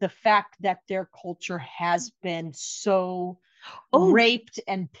is the fact that their culture has been so raped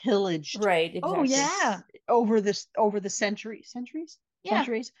and pillaged. Right, exactly. Oh yeah. Over the centuries. Yeah.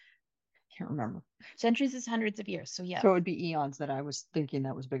 Centuries? Can't remember. Centuries is hundreds of years. So yeah. So it would be eons that I was thinking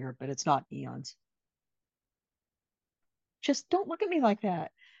that was bigger, but it's not eons. Just don't look at me like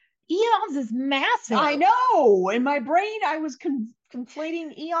that. Eons is massive. I know. In my brain, I was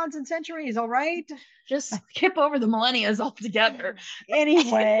conflating eons and centuries. All right. Just skip over the millennias altogether.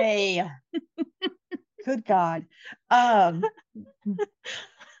 Anyway, good God.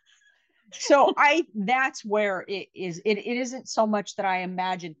 So that's where it is. It isn't so much that I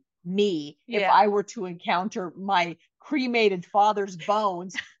imagine me, if I were to encounter my cremated father's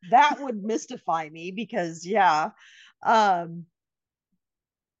bones, that would mystify me, because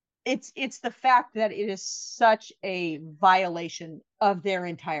it's the fact that it is such a violation of their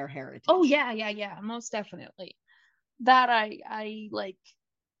entire heritage. Oh yeah, most definitely. That I like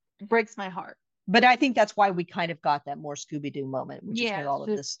breaks my heart. But I think that's why we kind of got that more Scooby-Doo moment, which is where all of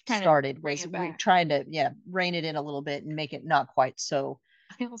this started, was we're trying to rein it in a little bit and make it not quite so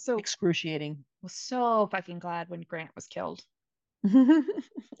I also excruciating. Was so fucking glad when Grant was killed.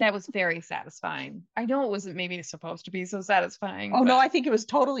 That was very satisfying. I know it wasn't maybe supposed to be so satisfying. Oh no, I think it was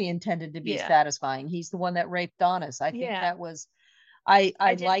totally intended to be Yeah. satisfying. He's the one that raped Donis. I think that was I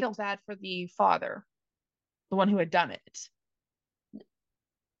did feel bad for the father, the one who had done it.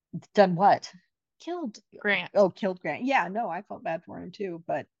 Done what? Killed Grant. Oh, killed Grant. Yeah, no, I felt bad for him too,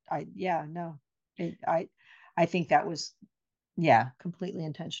 but I think that was completely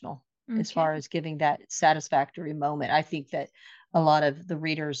intentional as far as giving that satisfactory moment. I think that a lot of the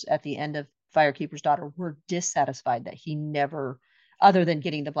readers at the end of Firekeeper's Daughter were dissatisfied that he never, other than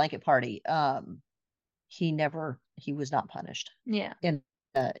getting the blanket party, he was not punished. Yeah. In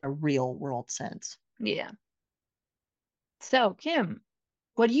a real world sense. Yeah. So, Kim,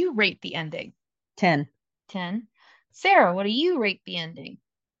 what do you rate the ending? 10. 10. Sarah, what do you rate the ending?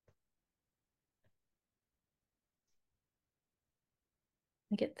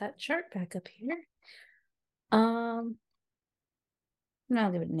 Let me get that chart back up here. No,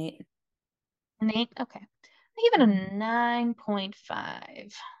 I'll give it an 8. An 8? Okay. I give it a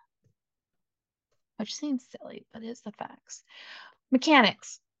 9.5. which seems silly, but is the facts.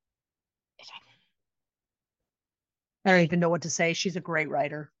 Mechanics. I don't even know what to say. She's a great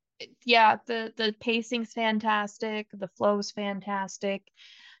writer. Yeah, the pacing's fantastic, the flow's fantastic.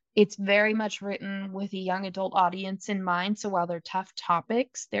 It's very much written with a young adult audience in mind. So while they're tough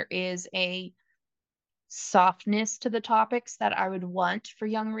topics, there is a softness to the topics that I would want for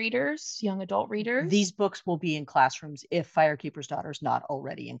young readers, young adult readers. These books will be in classrooms if Firekeeper's Daughter is not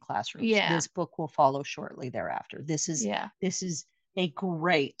already in classrooms. Yeah. This book will follow shortly thereafter. This is a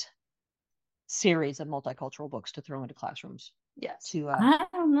great series of multicultural books to throw into classrooms. Yes. I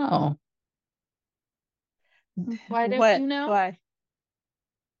don't know. Why don't you know? Why?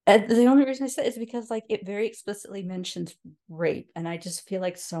 The only reason I said is because like it very explicitly mentions rape, and I just feel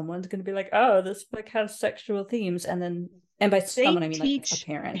like someone's going to be like, "Oh, this book has sexual themes," and by someone I mean like a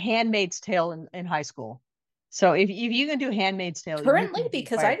parent. Handmaid's Tale in high school. So if you can do Handmaid's Tale currently,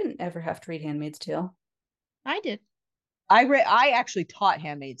 because I didn't ever have to read Handmaid's Tale. I did. I actually taught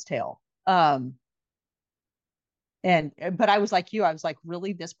Handmaid's Tale. But I was like you, I was like,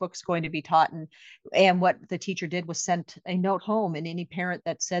 really, this book's going to be taught? And what the teacher did was sent a note home, and any parent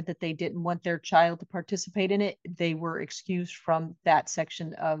that said that they didn't want their child to participate in it, they were excused from that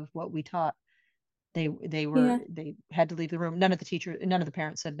section of what we taught. They had to leave the room. None of the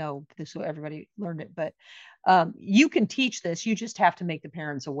parents said no, so everybody learned it. But you can teach this, you just have to make the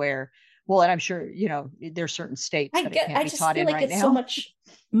parents aware. Well, and I'm sure there's certain states that it can't be taught in right now. I just feel like it's so much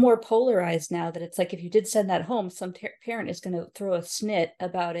more polarized now that it's like if you did send that home, some parent is going to throw a snit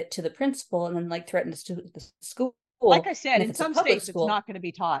about it to the principal and then like threaten the school. Like I said, in some states it's not going to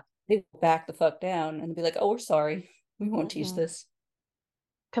be taught. They back the fuck down and be like, "Oh, we're sorry, we won't teach this."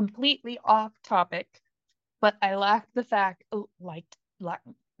 Completely off topic, but I lacked the fact.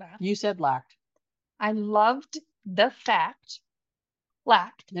 You said lacked. I loved the fact.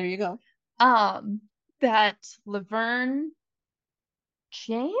 Lacked. There you go. That Laverne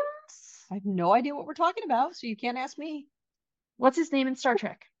James? I have no idea what we're talking about, so you can't ask me. What's his name in Star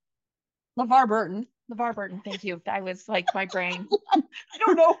Trek? LeVar Burton. LeVar Burton, thank you. That was like my brain. I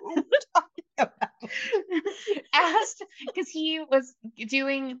don't know who we're talking about. Asked, because he was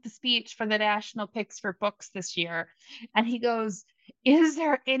doing the speech for the National Picks for Books this year, and he goes, "Is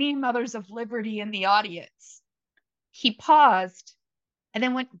there any Mothers of Liberty in the audience?" He paused and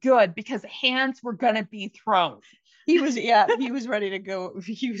then went, "Good," because hands were going to be thrown. He was ready to go.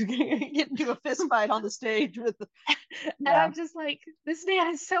 He was going to get into a fist fight on the stage with. And I'm just like, this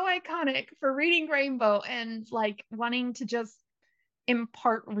man is so iconic for reading Rainbow and like wanting to just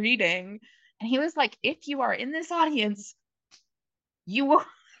impart reading. And he was like, if you are in this audience, you will.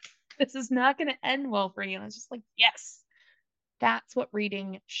 This is not going to end well for you. And I was just like, yes, that's what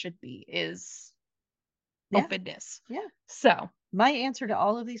reading should be, is openness. Yeah. So my answer to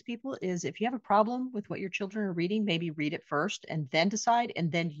all of these people is, if you have a problem with what your children are reading, maybe read it first and then decide,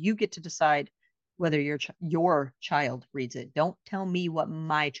 and then you get to decide whether your child reads it. Don't tell me what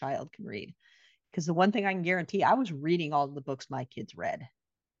my child can read, because the one thing I can guarantee, I was reading all of the books my kids read,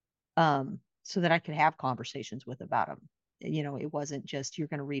 so that I could have conversations with about them. It wasn't just, you're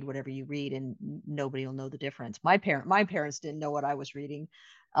going to read whatever you read and nobody will know the difference. My parents didn't know what I was reading.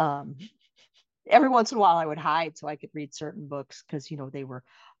 Every once in a while I would hide so I could read certain books, because they were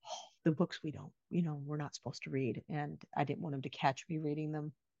the books we're not supposed to read, and I didn't want them to catch me reading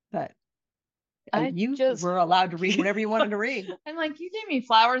them. But you were allowed to read whatever you wanted to read. I'm like, you gave me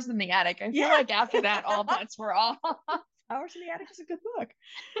Flowers in the Attic. I feel like after that all bets were off. Flowers in the Attic is a good book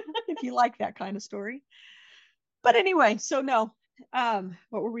if you like that kind of story. But anyway, so no,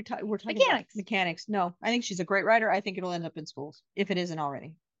 what were we talking? We're talking mechanics. No, I think she's a great writer. I think it'll end up in schools if it isn't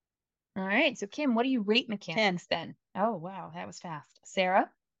already. All right, so Kim, what do you rate Mechanics 10. Then? Oh wow, that was fast. Sarah?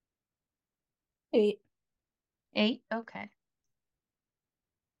 8. 8, okay.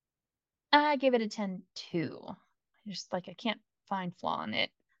 I gave it a 10 too. I can't find flaw in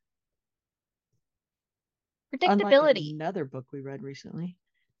it. Predictability. Unlike another book we read recently.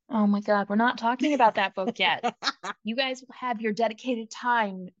 Oh my God, we're not talking about that book yet. You guys will have your dedicated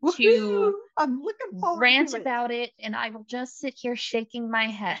time to I'm looking forward rant to it. about it, and I will just sit here shaking my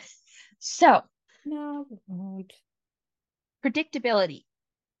head. So, no, won't. Predictability.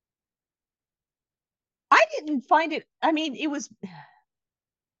 I didn't find it. I mean, it was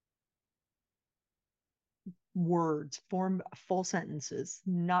words, form full sentences.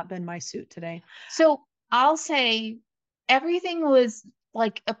 Not been my suit today. So I'll say everything was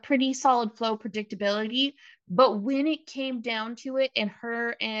like a pretty solid flow, predictability, but when it came down to it and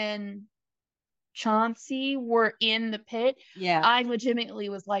her and Chauncey were in the pit, I legitimately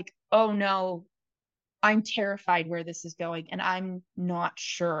was like, oh no, I'm terrified where this is going, and I'm not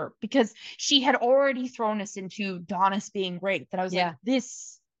sure, because she had already thrown us into Donis being raped, that I was like,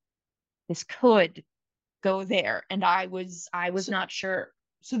 this could go there, and I was not sure.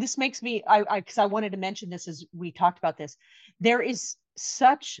 So this makes me, because I wanted to mention this as we talked about this. There is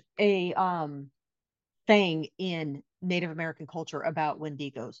such a thing in Native American culture about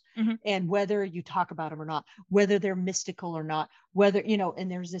Wendigos, and whether you talk about them or not, whether they're mystical or not, whether,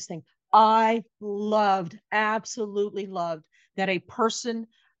 and there's this thing. I absolutely loved that a person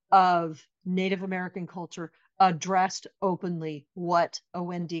of Native American culture addressed openly what a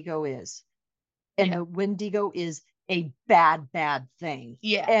Wendigo is. And a Wendigo is a bad thing.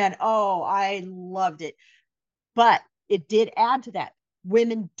 Yeah. And I loved it. But it did add to that.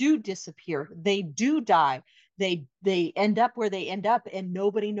 Women do disappear. They do die. They end up where they end up, and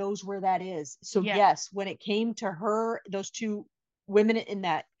nobody knows where that is. So yes, when it came to her, those two women in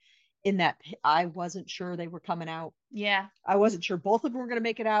that, I wasn't sure they were coming out. Yeah. I wasn't sure both of them were going to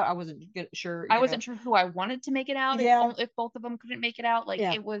make it out. I wasn't sure. I wasn't sure who I wanted to make it out. If both of them couldn't make it out,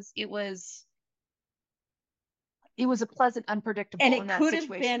 it was a pleasant, unpredictable, and it could have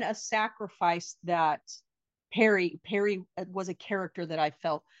been a sacrifice that Perry was a character that I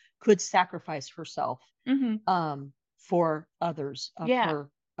felt could sacrifice herself for others of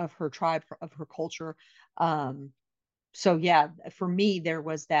her tribe, of her culture. So yeah, for me there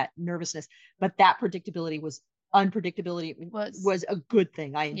was that nervousness, but that unpredictability was a good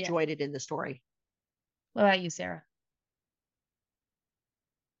thing. I enjoyed it in the story. What about you, Sarah?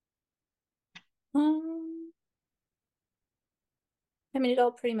 I mean, it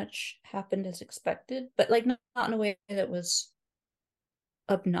all pretty much happened as expected, but not in a way that was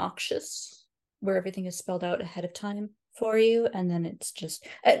obnoxious, where everything is spelled out ahead of time for you, and then it's just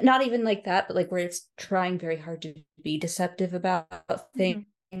not even like that, but where it's trying very hard to be deceptive about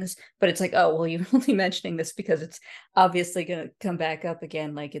things, but it's like, oh well, you're only mentioning this because it's obviously going to come back up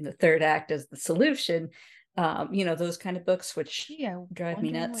again in the third act as the solution. Those kind of books, which drive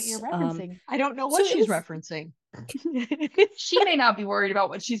me nuts. What you're referencing. I don't know what she's referencing. She may not be worried about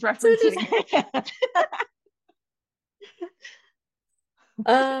what she's referencing.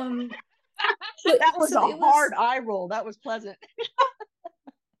 That was a hard eye roll. That was pleasant.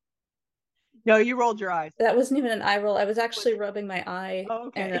 No, you rolled your eyes. That wasn't even an eye roll. I was actually rubbing my eye. Oh,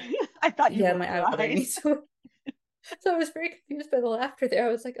 okay. I thought you my eye was hurting me. So I was very confused by the laughter there.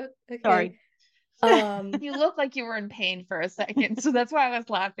 I was like, okay. Sorry. You looked like you were in pain for a second, so that's why I was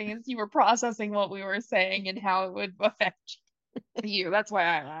laughing, as you were processing what we were saying and how it would affect you. That's why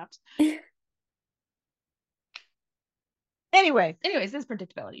I laughed. Anyways, this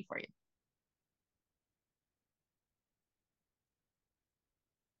predictability for you.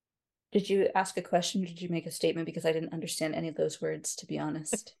 Did you ask a question? Did you make a statement? Because I didn't understand any of those words, to be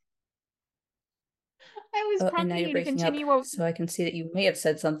honest. I was prompting you to continue. So I can see that you may have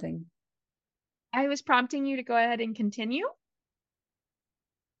said something. I was prompting you to go ahead and continue.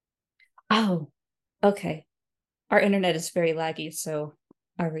 Oh, okay. Our internet is very laggy, so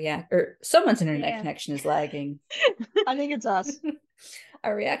someone's internet connection is lagging. I think it's us.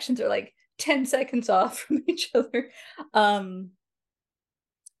 Our reactions are 10 seconds off from each other.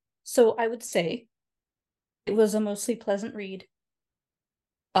 So I would say it was a mostly pleasant read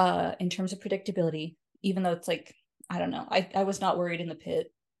in terms of predictability, even though it's I don't know. I was not worried in the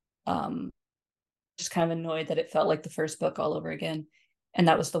pit. Just kind of annoyed that it felt like the first book all over again. And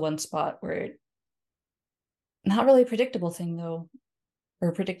that was the one spot where not really a predictable thing though, or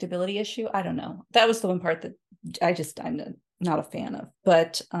a predictability issue. I don't know. That was the one part that I'm not a fan of,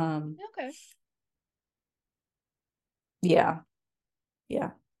 but okay. Yeah.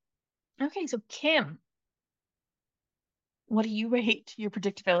 Okay, so Kim, what do you rate your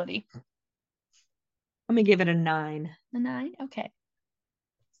predictability? I'm gonna give it a 9. A 9? Okay.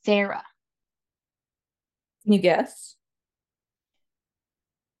 Sarah. Can you guess?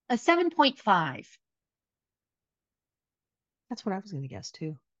 A 7.5. That's what I was gonna guess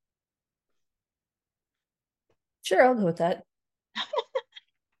too. Sure, I'll go with that.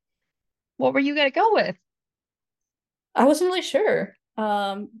 What were you gonna go with? I wasn't really sure.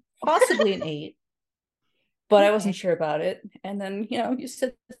 Possibly an 8, but I wasn't sure about it. And then you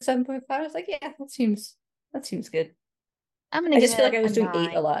said 7.5. I was like, yeah, that seems good. I just feel like I was doing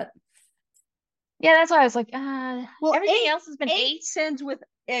 8 a lot. Yeah, that's why I was like, well, everything else has been 8. Ends with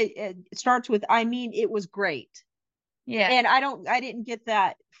it starts with, I mean, it was great. Yeah. And I didn't get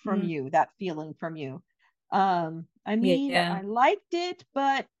that from you, that feeling from you. I mean, I liked it,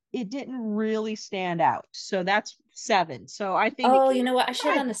 but it didn't really stand out. So that's 7. So I think. Oh, you know what? I should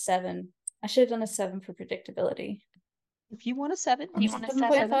have done a 7. I should have done a 7 for predictability. If you want a 7, you want a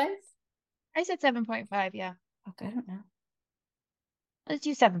 7.5? I said 7.5, yeah. Okay, I don't know. Let's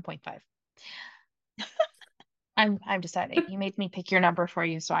do 7.5. I'm deciding. You made me pick your number for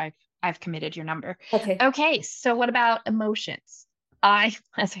you, so I've committed your number. Okay. Okay, so what about emotions? As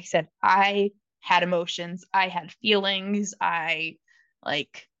I said, I had emotions. I had feelings. I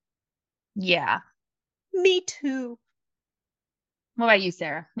like, yeah. Me too. What about you,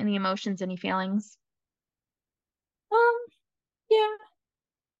 Sarah? Any emotions, any feelings? Yeah.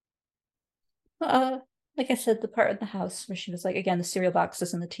 Like I said, the part in the house where she was like, again, the cereal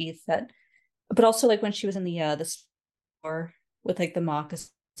boxes and the teeth that, but also like when she was in the store with like the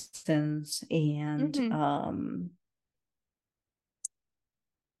moccasins and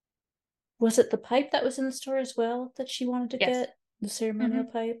was it the pipe that was in the store as well that she wanted to Yes. get? The ceremonial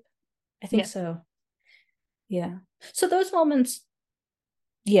pipe? I think Yes. so. Yeah. So those moments,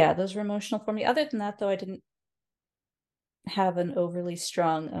 yeah, those were emotional for me. Other than that, though, I didn't have an overly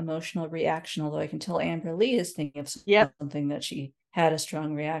strong emotional reaction, although I can tell Amberlee is thinking of something that she had a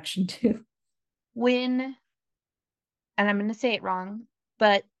strong reaction to. When, and I'm going to say it wrong,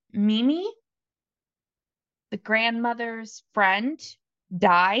 but Mimi, the grandmother's friend,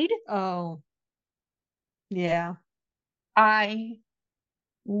 died. Oh, yeah. I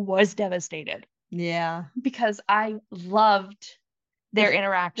was devastated. Yeah. Because I loved their The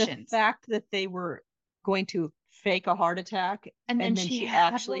interactions. fact that they were going to fake a heart attack and then she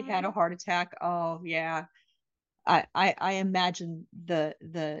actually had a heart attack. Oh, yeah. I imagine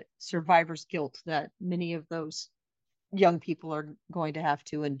the survivor's guilt that many of those young people are going to have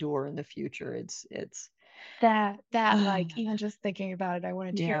to endure in the future. It's that like even just thinking about it, I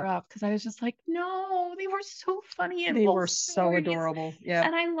want to tear up because I was just like, no, they were so funny and they were so adorable. Yeah.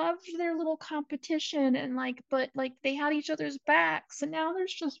 And I loved their little competition and like, but like they had each other's backs and now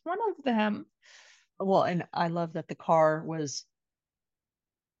there's just one of them. Well, and I love that the car was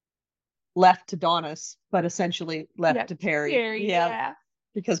left to Donis, but essentially left to Perry. Yeah.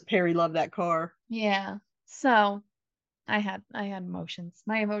 Because Perry loved that car. Yeah. So I had emotions.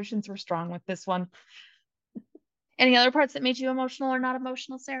 My emotions were strong with this one. Any other parts that made you emotional or not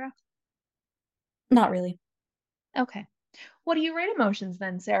emotional, Sarah? Not really. Okay. What do you rate emotions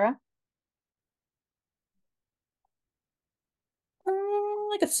then, Sarah?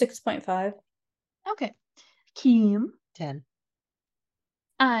 Like a 6.5. Okay. Kim? 10.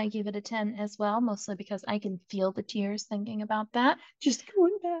 I give it a 10 as well, mostly because I can feel the tears thinking about that. Just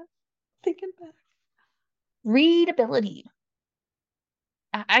going back, thinking back. Readability.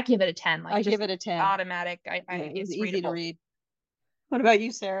 I give it a 10. Like I give it a 10. Automatic. It's easy readable. to read. What about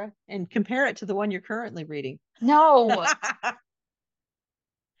you, Sarah? And compare it to the one you're currently reading. No.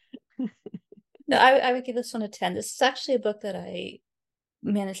 No, I would give this one a 10. This is actually a book that I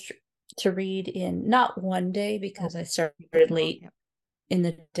managed to read in not one day because I started late in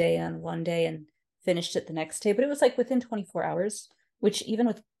the day on one day and finished it the next day, but it was like within 24 hours, which even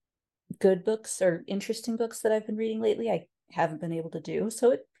with good books or interesting books that I've been reading lately, I haven't been able to do.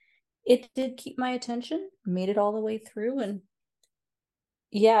 So it did keep my attention, made it all the way through. And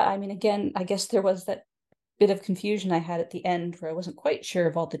yeah, I mean, again, I guess there was that bit of confusion I had at the end where I wasn't quite sure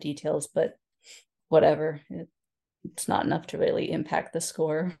of all the details, but whatever. It's not enough to really impact the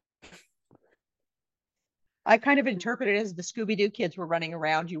score. I kind of interpreted it as the Scooby-Doo kids were running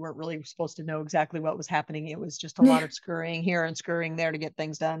around. You weren't really supposed to know exactly what was happening. It was just a lot of scurrying here and scurrying there to get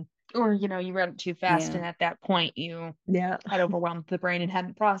things done. Or, you read it too fast, and at that point you had overwhelmed the brain and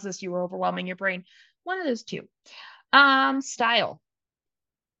hadn't processed. You were overwhelming your brain. One of those two. Style.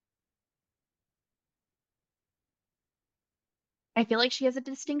 I feel like she has a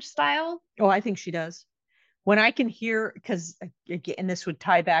distinct style. Oh, I think she does. When I can hear, because again, this would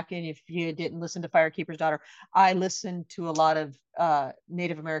tie back in if you didn't listen to Firekeeper's Daughter, I listen to a lot of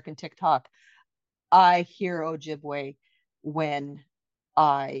Native American TikTok. I hear Ojibwe when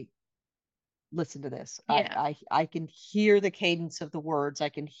I listen to this. Yeah. I can hear the cadence of the words. I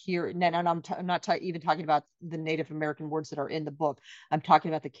can hear, and I'm not even talking about the Native American words that are in the book. I'm talking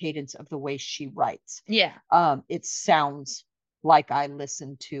about the cadence of the way she writes. Yeah. It sounds like I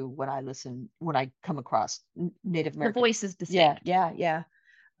listen to when I come across Native American. The voice is distinct. Yeah.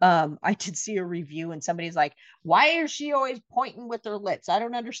 I did see a review and somebody's like, why is she always pointing with her lips? I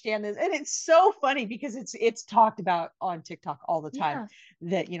don't understand this. And it's so funny because it's talked about on TikTok all the time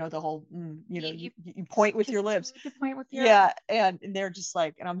that, the whole, you point with your lips. To point with your and they're just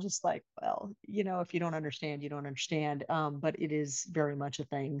like, and I'm just like, well, if you don't understand, you don't understand. But it is very much a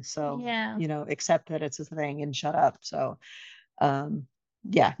thing. So, accept that it's a thing and shut up. So,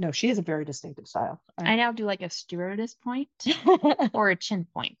 no, she has a very distinctive style. I now do like a stewardess point or a chin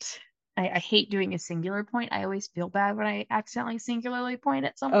point. I hate doing a singular point. I always feel bad when I accidentally singularly point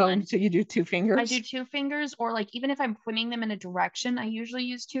at someone. Oh, so you do two fingers? I do two fingers, or like even if I'm pointing them in a direction, I usually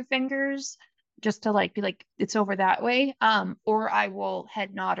use two fingers just to like be like it's over that way. Or I will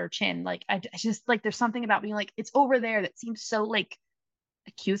head nod or chin. Like I just like there's something about being like it's over there that seems so like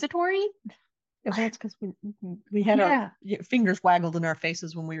accusatory. Yeah, well, that's because we had our fingers waggled in our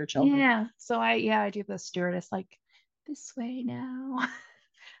faces when we were children. Yeah. So I do the stewardess like this way now.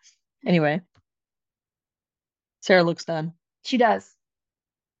 Anyway, Sarah looks done. She does.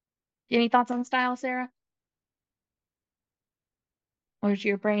 Any thoughts on style, Sarah? Or is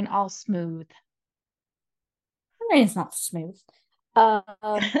your brain all smooth? My brain's not smooth. I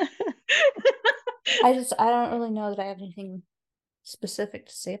don't really know that I have anything specific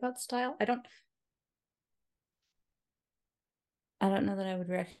to say about style. I don't know that I would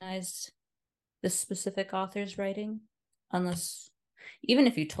recognize this specific author's writing, unless even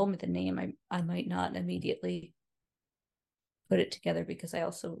if you told me the name, I might not immediately put it together because I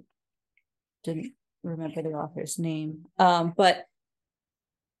also didn't remember the author's name. But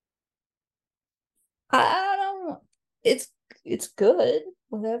I don't know. It's good,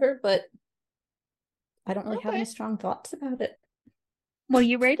 whatever, but I don't really have any strong thoughts about it. What do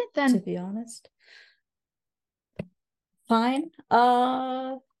you rate it then? To be honest. Fine.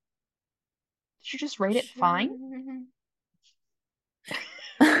 Did you just rate it fine?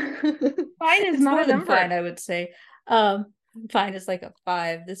 Fine is it's not more a than number. fine, I would say. Fine is like a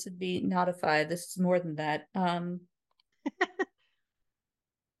 5. This would be not a 5. This is more than that. I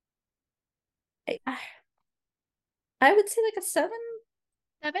would say like a 7.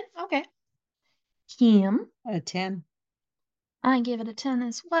 7? Okay. Kim? A 10. I give it a 10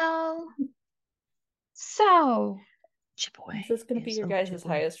 as well. So, Chippewa. This is going to be your guys'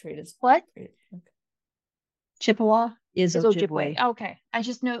 highest rated. What? Chippewa is Ojibwe. Okay. I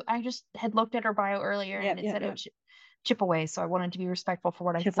just had looked at her bio earlier and it said it was Chippewa, so I wanted to be respectful for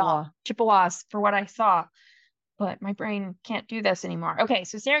what I saw. Chippewas for what I saw. But my brain can't do this anymore. Okay,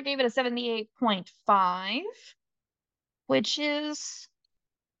 so Sarah gave it a 78.5, which is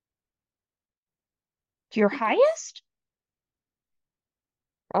your highest?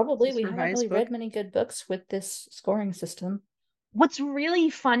 Probably. We haven't really read many good books with this scoring system. What's really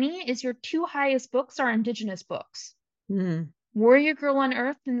funny is your 2 highest books are indigenous books. Warrior Girl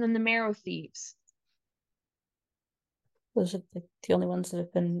Unearthed and then The Marrow Thieves. Those are the only ones that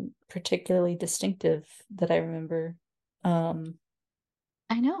have been particularly distinctive that I remember. I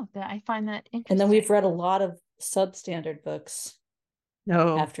know that I find that interesting. And then we've read a lot of substandard books.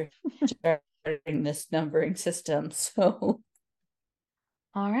 After starting this numbering system, so.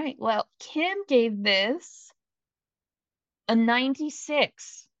 All right. Well, Kim gave this a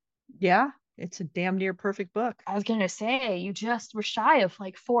 96. Yeah, it's a damn near perfect book. I was gonna say you just were shy of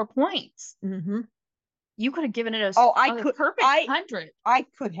like 4 points. You could have given it a perfect 100. I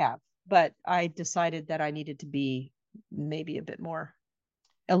could have, but I decided that I needed to be maybe a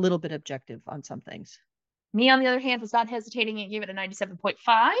little bit objective on some things. Me, on the other hand, was not hesitating and gave it a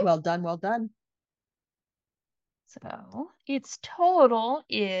 97.5. Well done, well done. So its total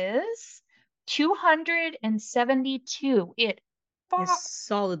is 272. It is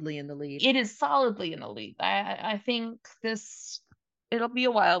solidly in the lead. It is solidly in the lead. I think it'll be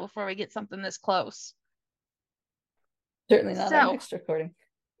a while before we get something this close. Certainly not our next recording.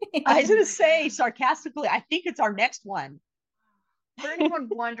 I was going to say sarcastically, I think it's our next one. For anyone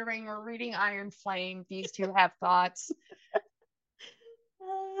wondering or reading Iron Flame, these two have thoughts.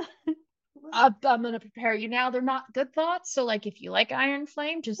 I'm going to prepare you now. They're not good thoughts. So like, if you like Iron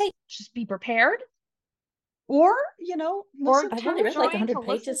Flame, just be prepared. Or, I've only read like 100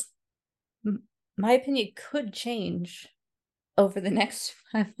 pages. My opinion could change over the next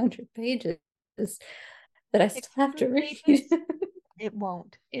 500 pages that I still have to read. It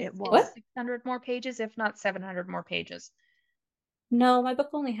won't. It won't. What? 600 more pages, if not 700 more pages. No, my book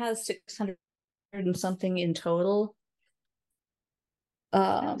only has 600 and something in total.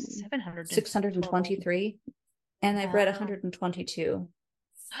 623, and I've read 122.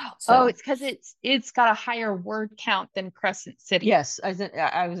 So. It's because it's got a higher word count than Crescent City. Yes, I was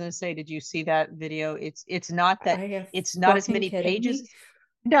going to say, did you see that video? It's not that it's not as many pages.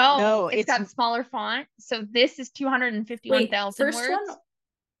 No, it's got a smaller font. So this is 251,000 words.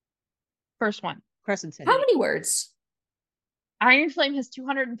 First one. Crescent City. How many words? Iron Flame has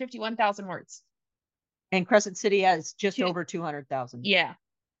 251,000 words. And Crescent City has just over 200,000. Yeah.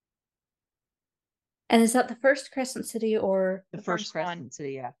 And is that the first Crescent City or the first Crescent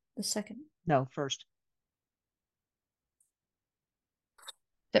City? Yeah. The second? No, first.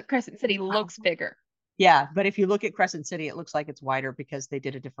 The Crescent City looks bigger. Yeah, but if you look at Crescent City, it looks like it's wider because they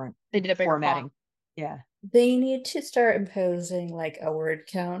did a different bigger formatting. font. Yeah. They need to start imposing like a word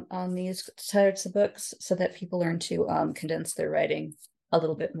count on these types of books so that people learn to condense their writing a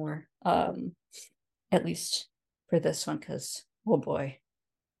little bit more. At least for this one, because oh boy,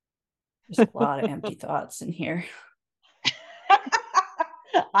 there's a lot of empty thoughts in here.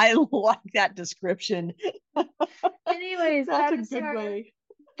 I like that description. Anyways, that's a good way.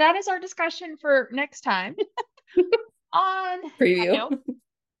 That is our discussion for next time. On Preview.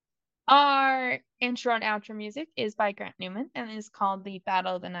 Our intro and outro music is by Grant Newman and is called The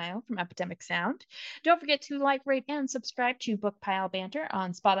Battle of the Nile from Epidemic Sound. Don't forget to like, rate, and subscribe to Book Pile Banter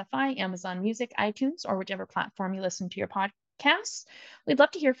on Spotify, Amazon Music, iTunes, or whichever platform you listen to your podcasts. We'd love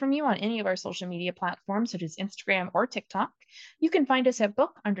to hear from you on any of our social media platforms, such as Instagram or TikTok. You can find us at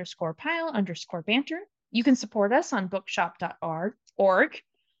book_pile_banter. You can support us on bookshop.org.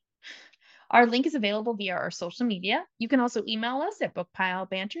 Our link is available via our social media. You can also email us at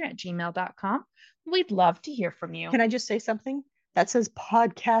bookpilebanter@gmail.com. We'd love to hear from you. Can I just say something? That says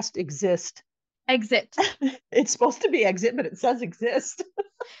podcast exist. Exit. It's supposed to be exit, but it says exist.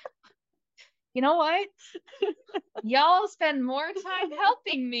 You know what? Y'all spend more time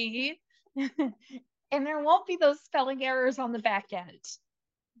helping me, and there won't be those spelling errors on the back end.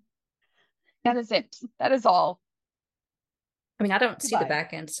 That is it. That is all. I mean, I don't see the Goodbye.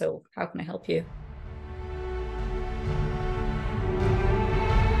 back end, so how can I help you?